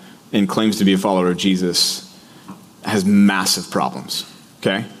hell and claims to be a follower of Jesus has massive problems,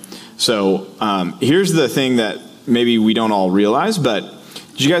 okay? So here's the thing that maybe we don't all realize, but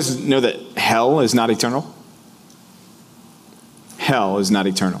did you guys know that hell is not eternal? Hell is not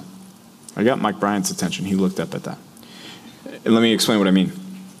eternal. I got Mike Bryant's attention. He looked up at that. And let me explain what I mean.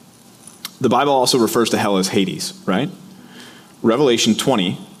 The Bible also refers to hell as Hades, right? Revelation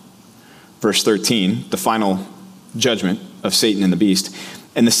 20, verse 13, the final judgment of Satan and the beast.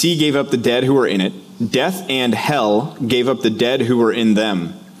 And the sea gave up the dead who were in it. Death and hell gave up the dead who were in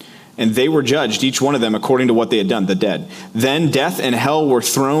them. and they were judged, each one of them according to what they had done, the dead. Then death and hell were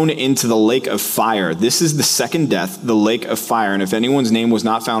thrown into the lake of fire. This is the second death, the lake of fire. And if anyone's name was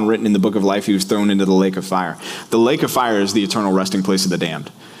not found written in the book of life, he was thrown into the lake of fire. The lake of fire is the eternal resting place of the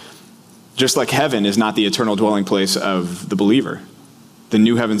damned. Just like heaven is not the eternal dwelling place of the believer. The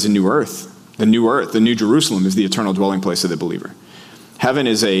new heavens and new earth, the new Jerusalem is the eternal dwelling place of the believer. Heaven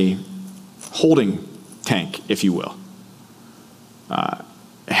is a holding tank, if you will.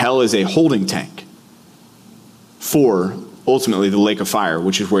 Hell is a holding tank for ultimately the lake of fire,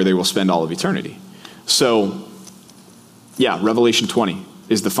 which is where they will spend all of eternity. So, yeah, Revelation 20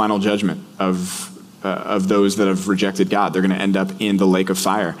 is the final judgment of those that have rejected God. They're going to end up in the lake of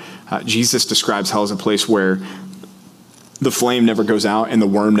fire. Jesus describes hell as a place where the flame never goes out and the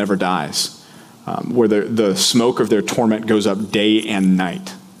worm never dies, where the smoke of their torment goes up day and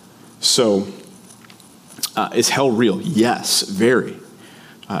night. So, is hell real? Yes, very.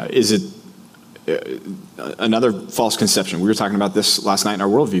 Is it another false conception? We were talking about this last night in our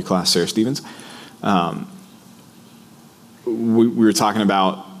worldview class, Sarah Stevens. We were talking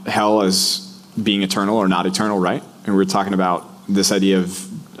about hell as being eternal or not eternal, right? And we were talking about this idea of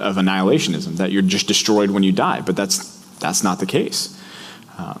annihilationism, that you're just destroyed when you die, but that's not the case.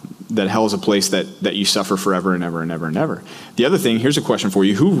 That hell is a place that you suffer forever and ever and ever and ever. The other thing, here's a question for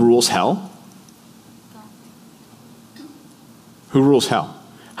you. Who rules hell? Who rules hell?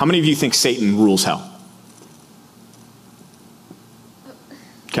 How many of you think Satan rules hell?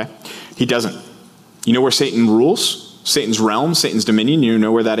 Okay. He doesn't. You know where Satan rules? Satan's realm, Satan's dominion, you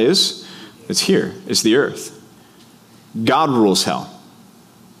know where that is? It's here. It's the earth. God rules hell.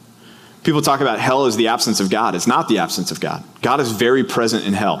 People talk about hell as the absence of God. It's not the absence of God. God is very present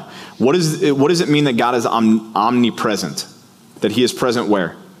in hell. What does it mean that God is omnipresent? That he is present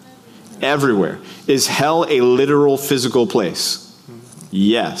where? Everywhere. Is hell a literal physical place?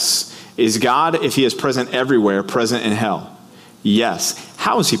 Yes. Is God, if he is present everywhere, present in hell? Yes.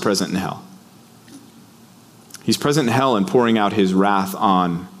 How is he present in hell? He's present in hell and pouring out his wrath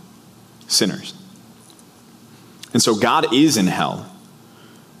on sinners. And so God is in hell.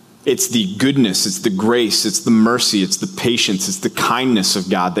 It's the goodness, it's the grace, it's the mercy, it's the patience, it's the kindness of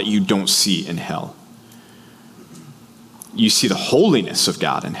God that you don't see in hell. You see the holiness of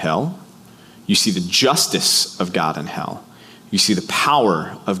God in hell. You see the justice of God in hell. You see the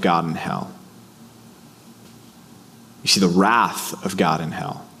power of God in hell. You see the wrath of God in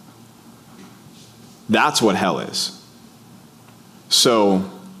hell. That's what hell is. So,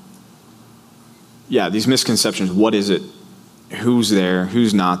 yeah, these misconceptions, what is it? Who's there?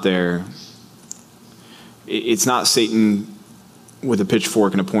 Who's not there? It's not Satan with a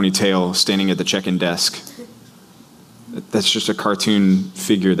pitchfork and a ponytail standing at the check-in desk. That's just a cartoon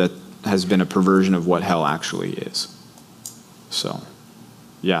figure that has been a perversion of what hell actually is. So,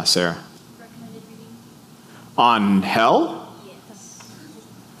 yeah, Sarah. On hell?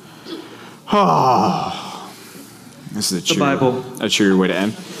 Oh, this is a cheery way to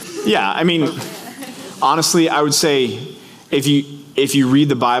end. Yeah, I mean, honestly, I would say if you read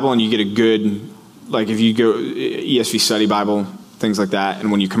the Bible and you get a good, like if you go ESV study Bible, things like that, and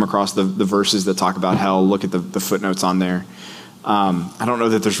when you come across the verses that talk about hell, look at the footnotes on there. I don't know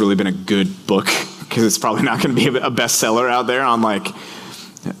that there's really been a good book, because it's probably not going to be a bestseller out there on like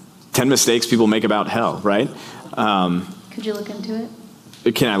 10 mistakes people make about hell, right? Could you look into it?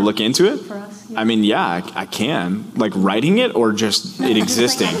 Can I look into it? For us? Yeah. I mean, yeah, I can. Like writing it or just it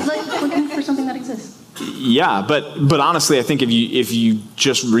existing? Like looking for something that exists. Yeah, but honestly, I think if you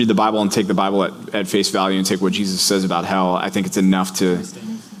just read the Bible and take the Bible at face value and take what Jesus says about hell, I think it's enough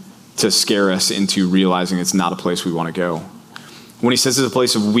to scare us into realizing it's not a place we want to go. When he says it's a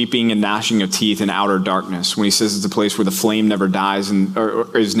place of weeping and gnashing of teeth and outer darkness, when he says it's a place where the flame never dies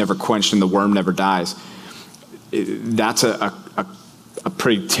or is never quenched and the worm never dies, that's a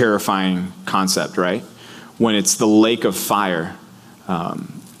pretty terrifying concept, right? When it's the lake of fire,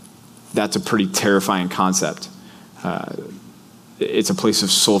 that's a pretty terrifying concept. It's a place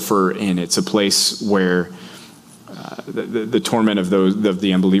of sulfur, and it's a place where the torment of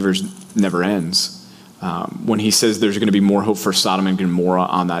the unbelievers never ends. When he says there's going to be more hope for Sodom and Gomorrah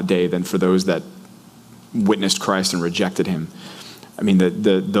on that day than for those that witnessed Christ and rejected him. I mean,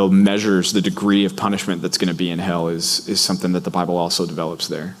 the measures, the degree of punishment that's going to be in hell is something that the Bible also develops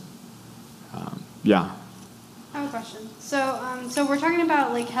there. Yeah. I have a question. So we're talking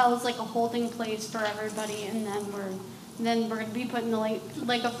about like hell is like a holding place for everybody, and then we're going to be put in the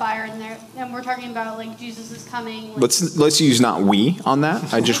lake of fire in there, and we're talking about like Jesus is coming. Like, Let's use not we on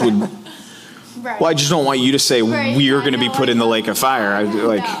that. I just would. Right. Well, I just don't want you to say Right, we are yeah, going to be no, put in the lake of fire.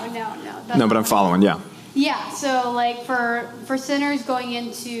 No, but I'm following. Yeah. Yeah, so like for sinners going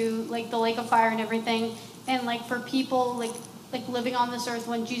into like the lake of fire and everything, and like for people like living on this earth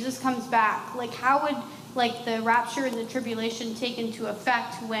when Jesus comes back, like how would like the rapture and the tribulation take into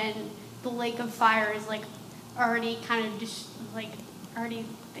effect when the lake of fire is like already kind of just like already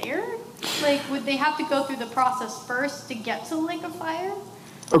there? Like would they have to go through the process first to get to the lake of fire?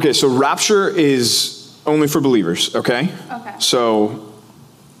 Okay, so rapture is only for believers, okay? Okay. So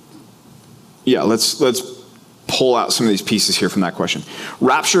yeah, let's pull out some of these pieces here from that question.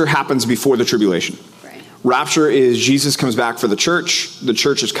 Rapture happens before the tribulation. Right. Rapture is Jesus comes back for the church. The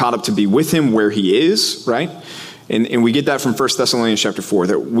church is caught up to be with him where he is, right? And we get that from 1 Thessalonians chapter 4,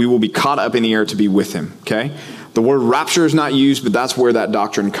 that we will be caught up in the air to be with him, okay? The word rapture is not used, but that's where that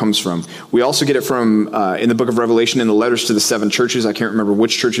doctrine comes from. We also get it from, in the book of Revelation, in the letters to the 7 churches. I can't remember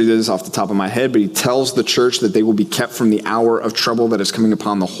which church it is off the top of my head, but he tells the church that they will be kept from the hour of trouble that is coming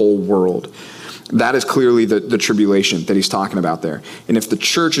upon the whole world. That is clearly the tribulation that he's talking about there. And if the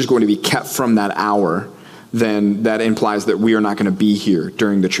church is going to be kept from that hour, then that implies that we are not going to be here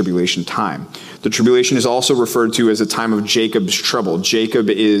during the tribulation time. The tribulation is also referred to as a time of Jacob's trouble. Jacob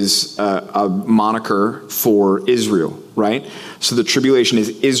is a moniker for Israel, right? So the tribulation is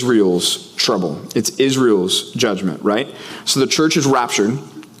Israel's trouble. It's Israel's judgment, right? So the church is raptured.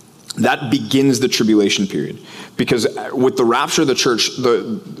 That begins the tribulation period. Because with the rapture of the church,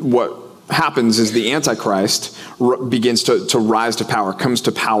 what happens is the Antichrist begins to rise to power, comes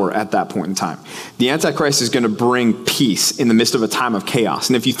to power at that point in time. The Antichrist is going to bring peace in the midst of a time of chaos.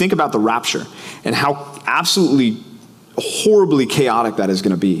 And if you think about the rapture and how absolutely horribly chaotic that is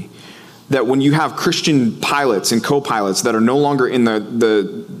going to be, that when you have Christian pilots and co-pilots that are no longer in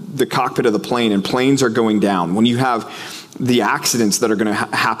the cockpit of the plane and planes are going down, when you have the accidents that are going to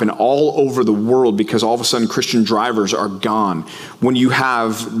happen all over the world because all of a sudden Christian drivers are gone. When you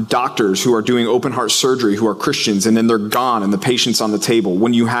have doctors who are doing open heart surgery who are Christians and then they're gone and the patient's on the table.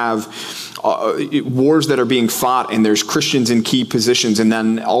 When you have wars that are being fought and there's Christians in key positions and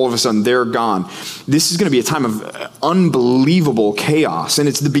then all of a sudden they're gone. This is going to be a time of unbelievable chaos, and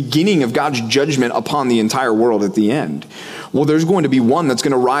it's the beginning of God's judgment upon the entire world at the end. Well, there's going to be one that's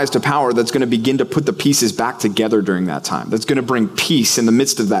going to rise to power that's going to begin to put the pieces back together during that time. That's going to bring peace in the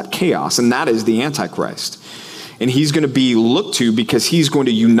midst of that chaos, and that is the Antichrist. And he's going to be looked to because he's going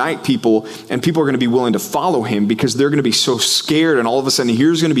to unite people, and people are going to be willing to follow him because they're going to be so scared, and all of a sudden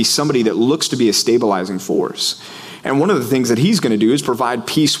here's going to be somebody that looks to be a stabilizing force. And one of the things that he's going to do is provide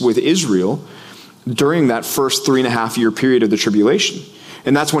peace with Israel during that first 3.5 year period of the tribulation.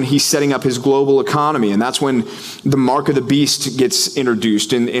 And that's when he's setting up his global economy. And that's when the mark of the beast gets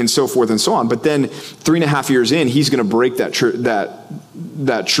introduced and so forth and so on. But then 3.5 years in, he's going to break that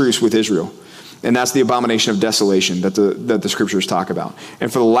truce with Israel. And that's the abomination of desolation that the scriptures talk about.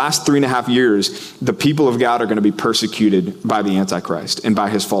 And for the last 3.5 years, the people of God are going to be persecuted by the Antichrist and by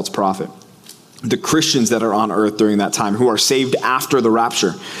his false prophet. The Christians that are on earth during that time, who are saved after the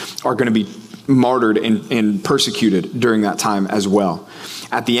rapture, are going to be martyred and persecuted during that time as well.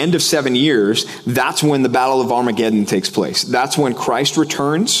 At the end of 7 years, that's when the Battle of Armageddon takes place. That's when Christ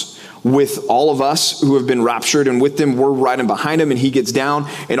returns with all of us who have been raptured, and with them we're riding behind him, and he gets down,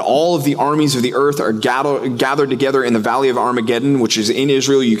 and all of the armies of the earth are gathered together in the Valley of Armageddon, which is in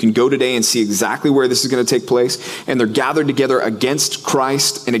Israel. You can go today and see exactly where this is going to take place, and they're gathered together against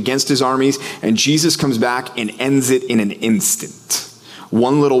Christ and against his armies, and Jesus comes back and ends it in an instant.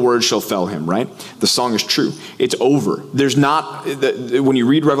 One little word shall fell him, right? The song is true. It's over. There's not, when you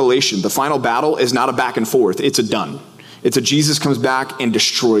read Revelation, the final battle is not a back and forth. It's a done. It's a Jesus comes back and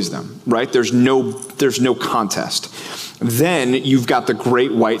destroys them, right? There's no contest. Then you've got the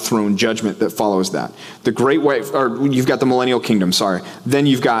great white throne judgment that follows that. You've got the millennial kingdom, sorry. Then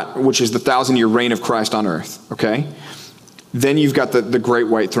you've got, which is the 1,000-year reign of Christ on earth, okay? Then you've got the great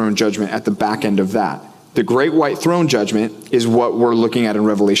white throne judgment at the back end of that. The great white throne judgment is what we're looking at in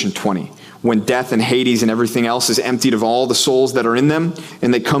Revelation 20, when death and Hades and everything else is emptied of all the souls that are in them,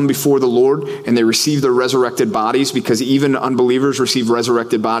 and they come before the Lord and they receive their resurrected bodies, because even unbelievers receive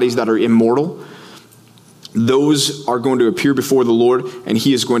resurrected bodies that are immortal. Those are going to appear before the Lord, and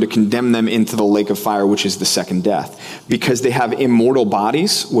he is going to condemn them into the lake of fire, which is the second death. Because they have immortal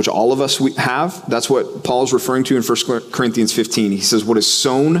bodies, which all of us have. That's what Paul's referring to in 1 Corinthians 15. He says, what is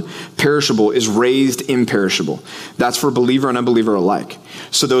sown perishable is raised imperishable. That's for believer and unbeliever alike.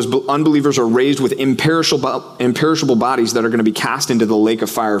 So those unbelievers are raised with imperishable bodies that are going to be cast into the lake of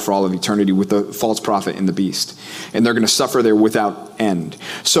fire for all of eternity with the false prophet and the beast. And they're going to suffer there without end.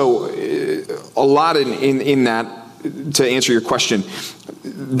 So a lot in that to answer your question,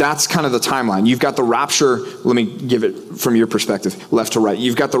 that's kind of the timeline. You've got the rapture. Let me give it from your perspective, left to right.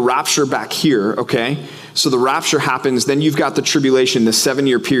 You've got the rapture back here, okay? So the rapture happens, then you've got the tribulation, the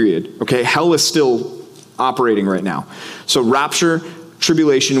 7-year period, okay? Hell is still operating right now. So rapture,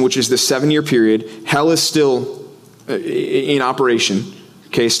 tribulation, which is the 7-year period. Hell is still in operation,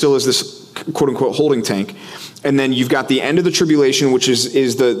 okay? Still is this quote-unquote holding tank. And then you've got the end of the tribulation, which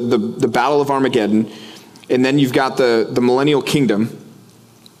is the battle of Armageddon. And then you've got the millennial kingdom.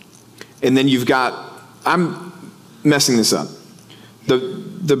 And then you've got, I'm messing this up.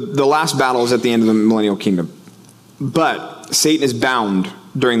 The last battle is at the end of the millennial kingdom. But Satan is bound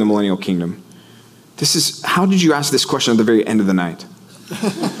during the millennial kingdom. How did you ask this question at the very end of the night?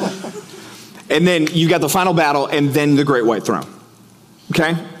 And then you've got the final battle and then the great white throne.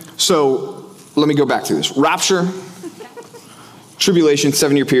 Okay? So let me go back to this. Rapture, tribulation,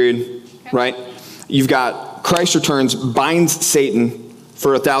 7-year period, right? You've got Christ returns, binds Satan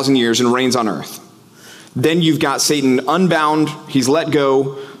for 1,000 years and reigns on earth. Then you've got Satan unbound. He's let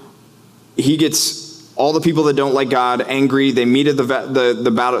go. He gets all the people that don't like God angry. They meet at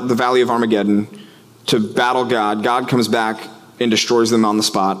the valley of Armageddon to battle God. God comes back and destroys them on the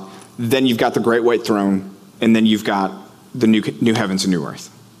spot. Then you've got the great white throne, and then you've got the new heavens and new earth.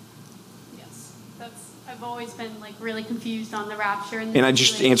 Yes, I've always been like really confused on the rapture. And I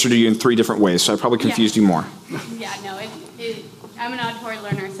just answered you in 3 different ways, so I probably confused you more. Yeah, no, I'm an auditory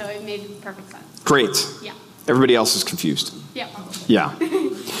learner, so it made perfect sense. Great. Yeah. Everybody else is confused. Yeah. Yeah.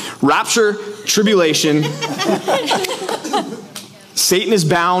 Rapture, tribulation. Satan is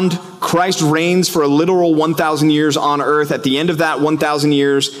bound. Christ reigns for a literal 1,000 years on earth. At the end of that 1,000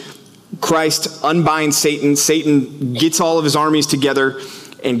 years, Christ unbinds Satan. Satan gets all of his armies together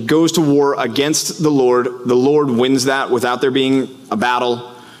and goes to war against the Lord. The Lord wins that without there being a battle.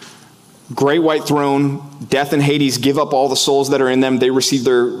 Great white throne, death and Hades give up all the souls that are in them. They receive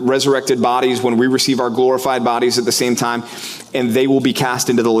their resurrected bodies when we receive our glorified bodies at the same time, and they will be cast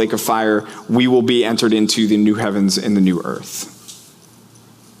into the lake of fire. We will be entered into the new heavens and the new earth.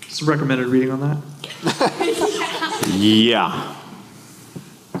 Just a recommended reading on that? Yeah.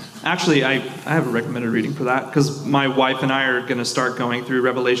 Actually, I have a recommended reading for that because my wife and I are going to start going through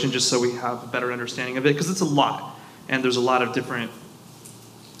Revelation just so we have a better understanding of it, because it's a lot, and there's a lot of different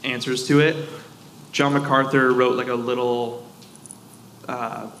answers to it. John MacArthur wrote like a little,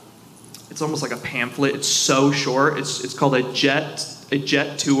 it's almost like a pamphlet. It's so short. It's called a jet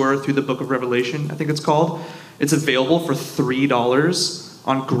tour through the book of Revelation, I think it's called. It's available for $3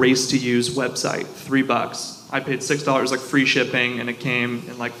 on Grace to Use website, $3. I paid $6 like free shipping, and it came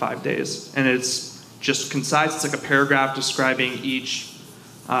in like 5 days. And it's just concise. It's like a paragraph describing each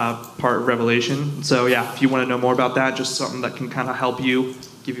part of Revelation. So yeah, if you want to know more about that, just something that can kind of help you,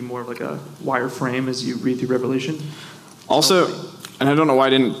 give you more of like a wireframe as you read through Revelation. Also, and I don't know why I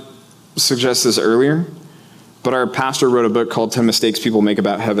didn't suggest this earlier, but our pastor wrote a book called 10 Mistakes People Make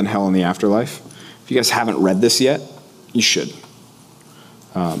About Heaven, Hell, and the Afterlife. If you guys haven't read this yet, you should.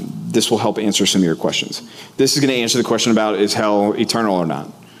 This will help answer some of your questions. This is going to answer the question about, is hell eternal or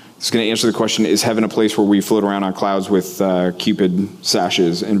not? It's going to answer the question, is heaven a place where we float around on clouds with Cupid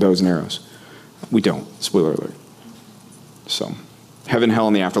sashes and bows and arrows? We don't. Spoiler alert. So, Heaven, Hell,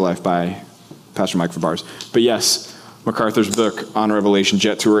 and the Afterlife by Pastor Mike Fabars. But yes, MacArthur's book on Revelation,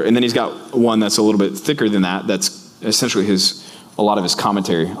 jet tour. And then he's got one that's a little bit thicker than that. That's essentially a lot of his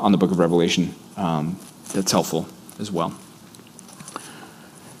commentary on the book of Revelation. That's helpful as well.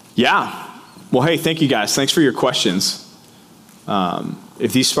 Yeah. Well, hey, thank you guys. Thanks for your questions.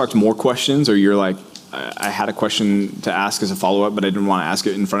 If these sparked more questions, or you're like, I had a question to ask as a follow-up, but I didn't want to ask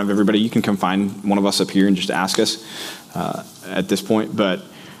it in front of everybody, you can come find one of us up here and just ask us at this point. But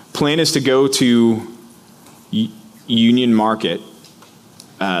plan is to go to Union Market,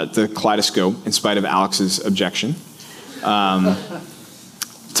 the Kaleidoscope, in spite of Alex's objection, to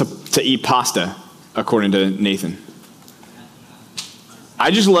eat pasta, according to Nathan. I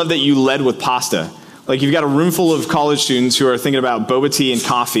just love that you led with pasta. Like, you've got a room full of college students who are thinking about boba tea and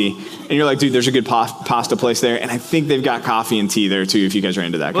coffee, and you're like, dude, there's a good pasta place there, and I think they've got coffee and tea there, too, if you guys are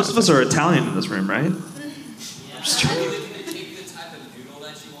into that. Most of us are Italian in this room, right?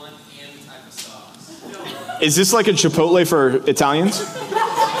 Is this like a Chipotle for Italians?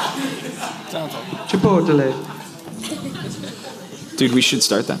 Chipotle. Dude, we should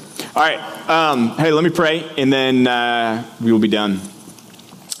start that. All right. Hey, let me pray, and then we will be done.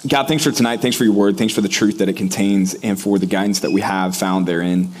 God, thanks for tonight. Thanks for your word. Thanks for the truth that it contains and for the guidance that we have found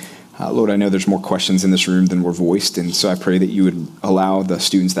therein. Lord, I know there's more questions in this room than were voiced, and so I pray that you would allow the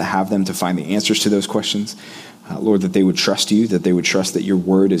students that have them to find the answers to those questions. Lord, that they would trust you, that they would trust that your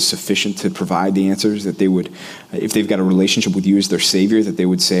word is sufficient to provide the answers, that they would, if they've got a relationship with you as their Savior, that they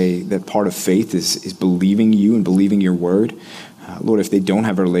would say that part of faith is believing you and believing your word. Lord, if they don't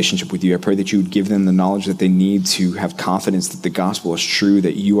have a relationship with you, I pray that you would give them the knowledge that they need to have confidence that the gospel is true,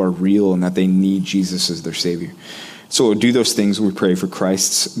 that you are real, and that they need Jesus as their Savior. So Lord, do those things, we pray, for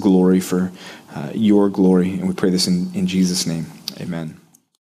Christ's glory, for your glory, and we pray this in Jesus' name. Amen.